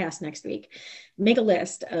podcast next week. Make a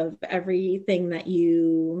list of everything that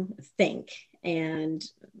you think, and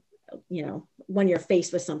when you're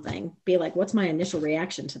faced with something, be like, what's my initial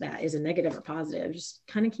reaction to that? Is it negative or positive? Just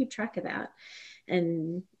kind of keep track of that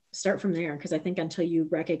and start from there, because I think until you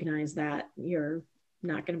recognize that, you're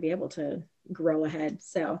not going to be able to grow ahead.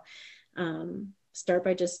 So start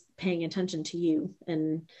by just paying attention to you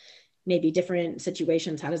and maybe different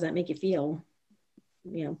situations. How does that make you feel?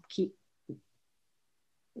 Keep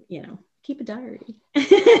keep a diary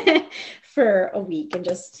for a week and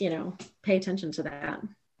just, pay attention to that.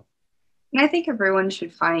 I think everyone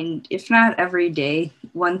should find, if not every day,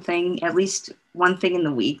 at least one thing in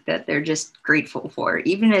the week that they're just grateful for,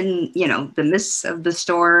 even in, the midst of the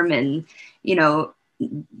storm and,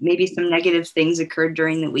 maybe some negative things occurred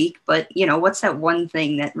during the week. But, what's that one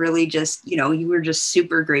thing that really just, you were just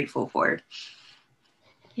super grateful for?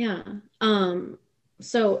 Yeah.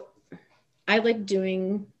 So I like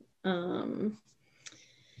doing,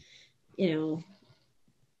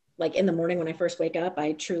 like in the morning when I first wake up,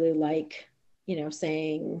 I truly like,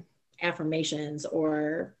 saying affirmations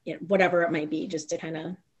or whatever it might be, just to kind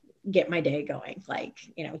of get my day going. Like,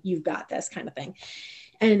 you've got this kind of thing.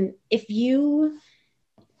 And if you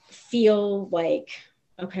feel like,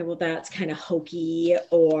 okay, well, that's kind of hokey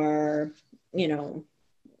or,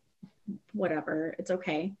 whatever, it's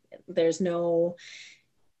okay. There's no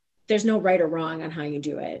right or wrong on how you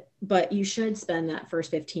do it, but you should spend that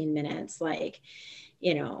first 15 minutes, like,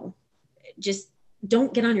 just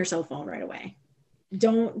don't get on your cell phone right away.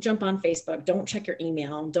 Don't jump on Facebook. Don't check your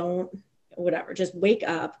email. Don't whatever. Just wake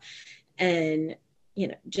up and,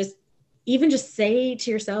 just say to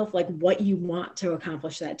yourself, like, what you want to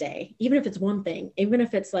accomplish that day. Even if it's one thing, even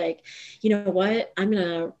if it's like, you know what, I'm going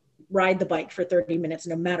to ride the bike for 30 minutes,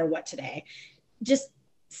 no matter what today. Just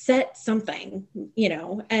set something,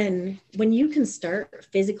 and when you can start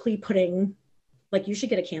physically putting, like, you should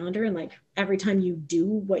get a calendar, and like every time you do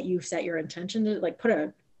what you set your intention to, like, put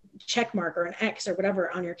a check mark or an X or whatever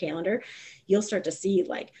on your calendar, you'll start to see,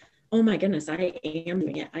 like, oh my goodness, I am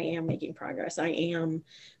doing it. I am making progress. I am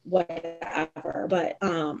whatever. But,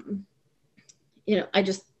 I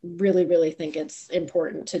just really, really think it's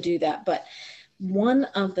important to do that. But one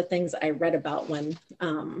of the things I read about when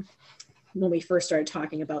we first started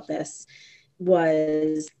talking about this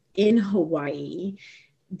was in Hawaii,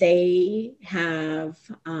 they have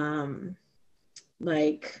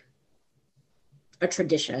like a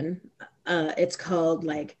tradition. It's called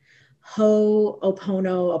like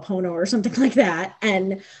Ho'oponopono or something like that.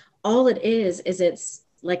 And all it is it's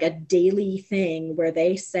like a daily thing where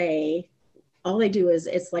they say, all they do is,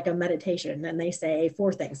 it's like a meditation, and they say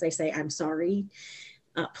 4 things. They say, I'm sorry,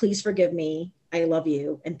 please forgive me, I love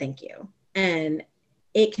you, and thank you. And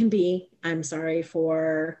it can be, I'm sorry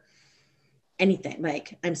for anything.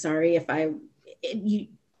 Like, I'm sorry if you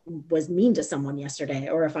was mean to someone yesterday,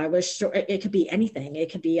 or if I was short. It could be anything.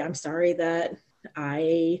 It could be, I'm sorry that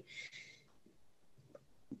I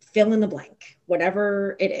fill in the blank,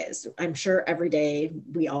 whatever it is. I'm sure every day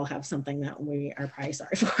we all have something that we are probably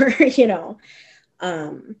sorry for,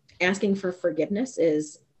 asking for forgiveness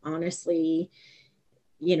is honestly,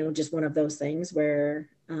 just one of those things where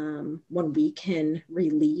when we can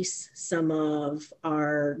release some of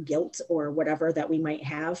our guilt or whatever that we might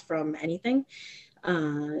have from anything,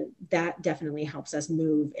 that definitely helps us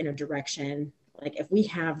move in a direction. Like, if we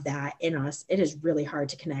have that in us, it is really hard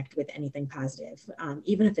to connect with anything positive.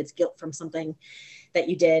 Even if it's guilt from something that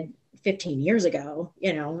you did 15 years ago,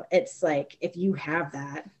 it's like, if you have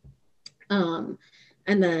that, and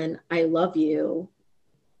then I love you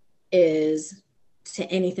is to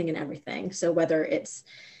anything and everything. So whether it's,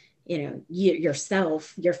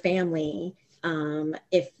 yourself, your family,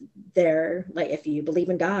 if they're like, if you believe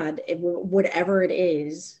in God, whatever it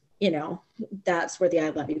is, that's where the I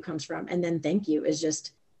love you comes from. And then thank you is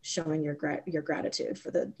just showing your gratitude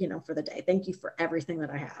for the, for the day. Thank you for everything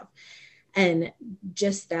that I have. And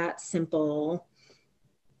just that simple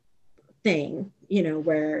thing,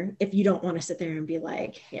 where if you don't want to sit there and be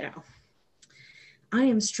like, I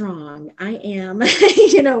am strong, I am,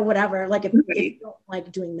 whatever, like if you don't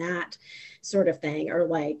like doing that sort of thing, or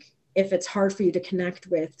like, if it's hard for you to connect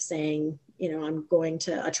with saying, I'm going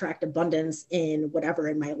to attract abundance in whatever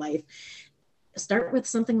in my life, start with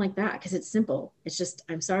something like that, because it's simple. It's just,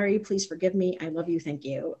 I'm sorry, please forgive me, I love you, thank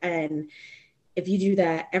you. And if you do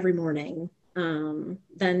that every morning,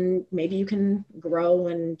 then maybe you can grow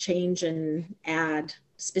and change and add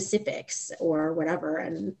specifics or whatever.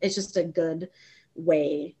 And it's just a good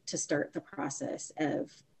way to start the process of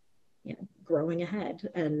growing ahead.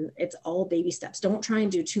 And it's all baby steps. Don't try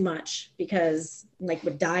and do too much, because like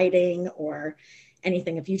with dieting or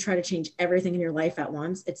anything, if you try to change everything in your life at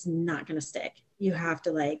once, it's not going to stick. You have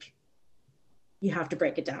to break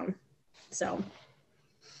it down. So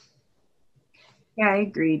yeah, I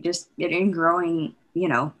agree. Just in growing,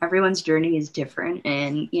 everyone's journey is different,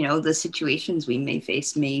 and the situations we may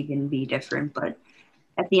face may even be different, but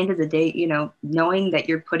at the end of the day, knowing that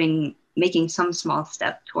you're making some small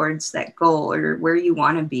step towards that goal or where you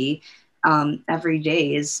want to be, every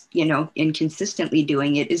day is, and consistently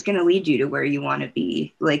doing it is going to lead you to where you want to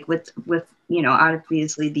be. Like with,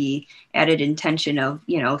 obviously the added intention of,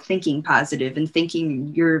 thinking positive and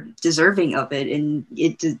thinking you're deserving of it. And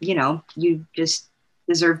you just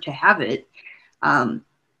deserve to have it.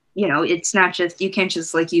 It's not just, you can't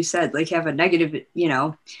just, like you said, like have a negative,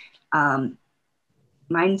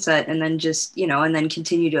 mindset and then just, and then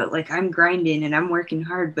continue to like, I'm grinding and I'm working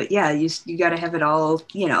hard, but yeah, you got to have it all,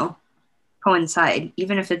 coincide,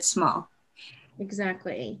 even if it's small.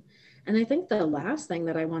 Exactly. And I think the last thing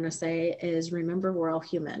that I want to say is remember, we're all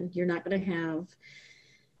human. You're not going to have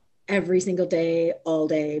every single day, all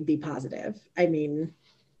day be positive. I mean,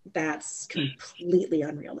 that's completely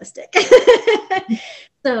unrealistic.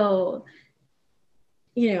 So,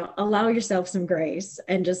 allow yourself some grace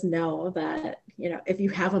and just know that, if you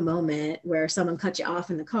have a moment where someone cut you off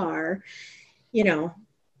in the car,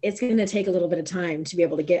 it's going to take a little bit of time to be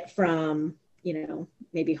able to get from,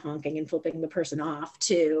 maybe honking and flipping the person off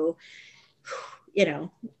to,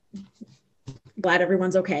 glad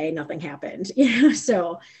everyone's okay, nothing happened,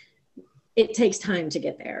 so it takes time to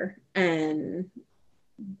get there. And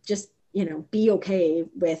just, be okay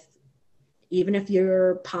with, even if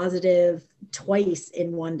you're positive twice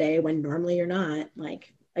in one day when normally you're not,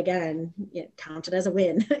 like, again, count it as a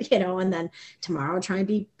win, and then tomorrow try and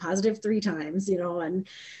be positive 3 times, and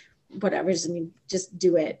whatever. Just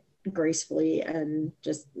do it gracefully and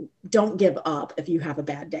just don't give up if you have a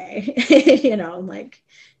bad day, like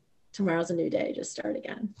tomorrow's a new day, just start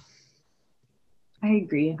again. I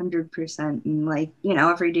agree 100%. And like,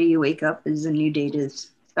 every day you wake up is a new day to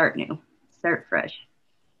start new, start fresh.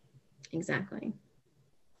 Exactly.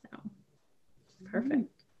 So perfect.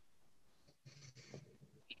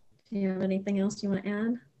 Do you have anything else you want to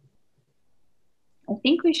add? I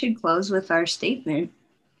think we should close with our statement.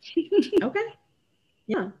 Okay.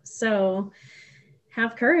 Yeah. So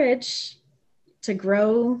have courage to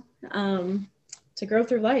grow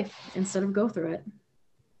through life instead of go through it.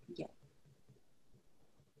 Yeah.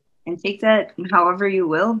 And take that however you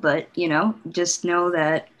will, but just know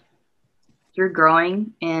that you're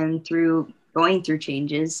growing, and through going through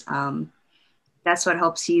changes, that's what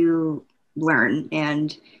helps you learn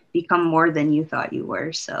and become more than you thought you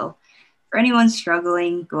were. So for anyone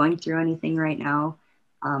struggling, going through anything right now,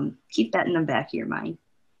 keep that in the back of your mind.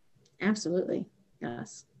 Absolutely.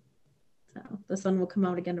 Yes. So the sun will come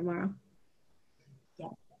out again tomorrow. Yeah.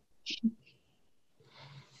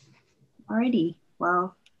 Alrighty.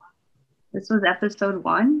 Well, this was episode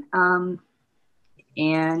 1.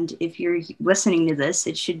 And if you're listening to this,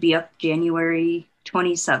 it should be up January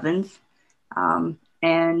 27th.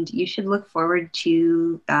 And you should look forward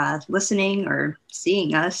to listening or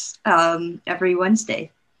seeing us every Wednesday.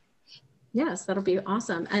 Yes, that'll be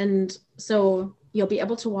awesome. And so you'll be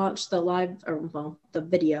able to watch the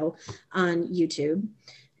video on YouTube.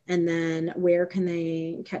 And then where can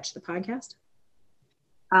they catch the podcast?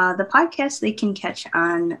 The podcast they can catch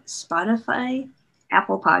on Spotify,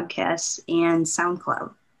 Apple Podcasts, and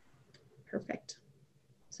SoundCloud. Perfect.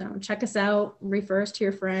 So check us out, refer us to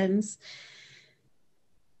your friends.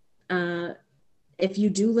 If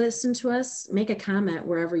you do listen to us, make a comment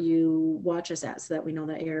wherever you watch us at so that we know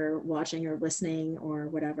that you're watching or listening or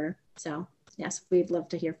whatever. So yes, we'd love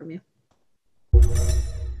to hear from you.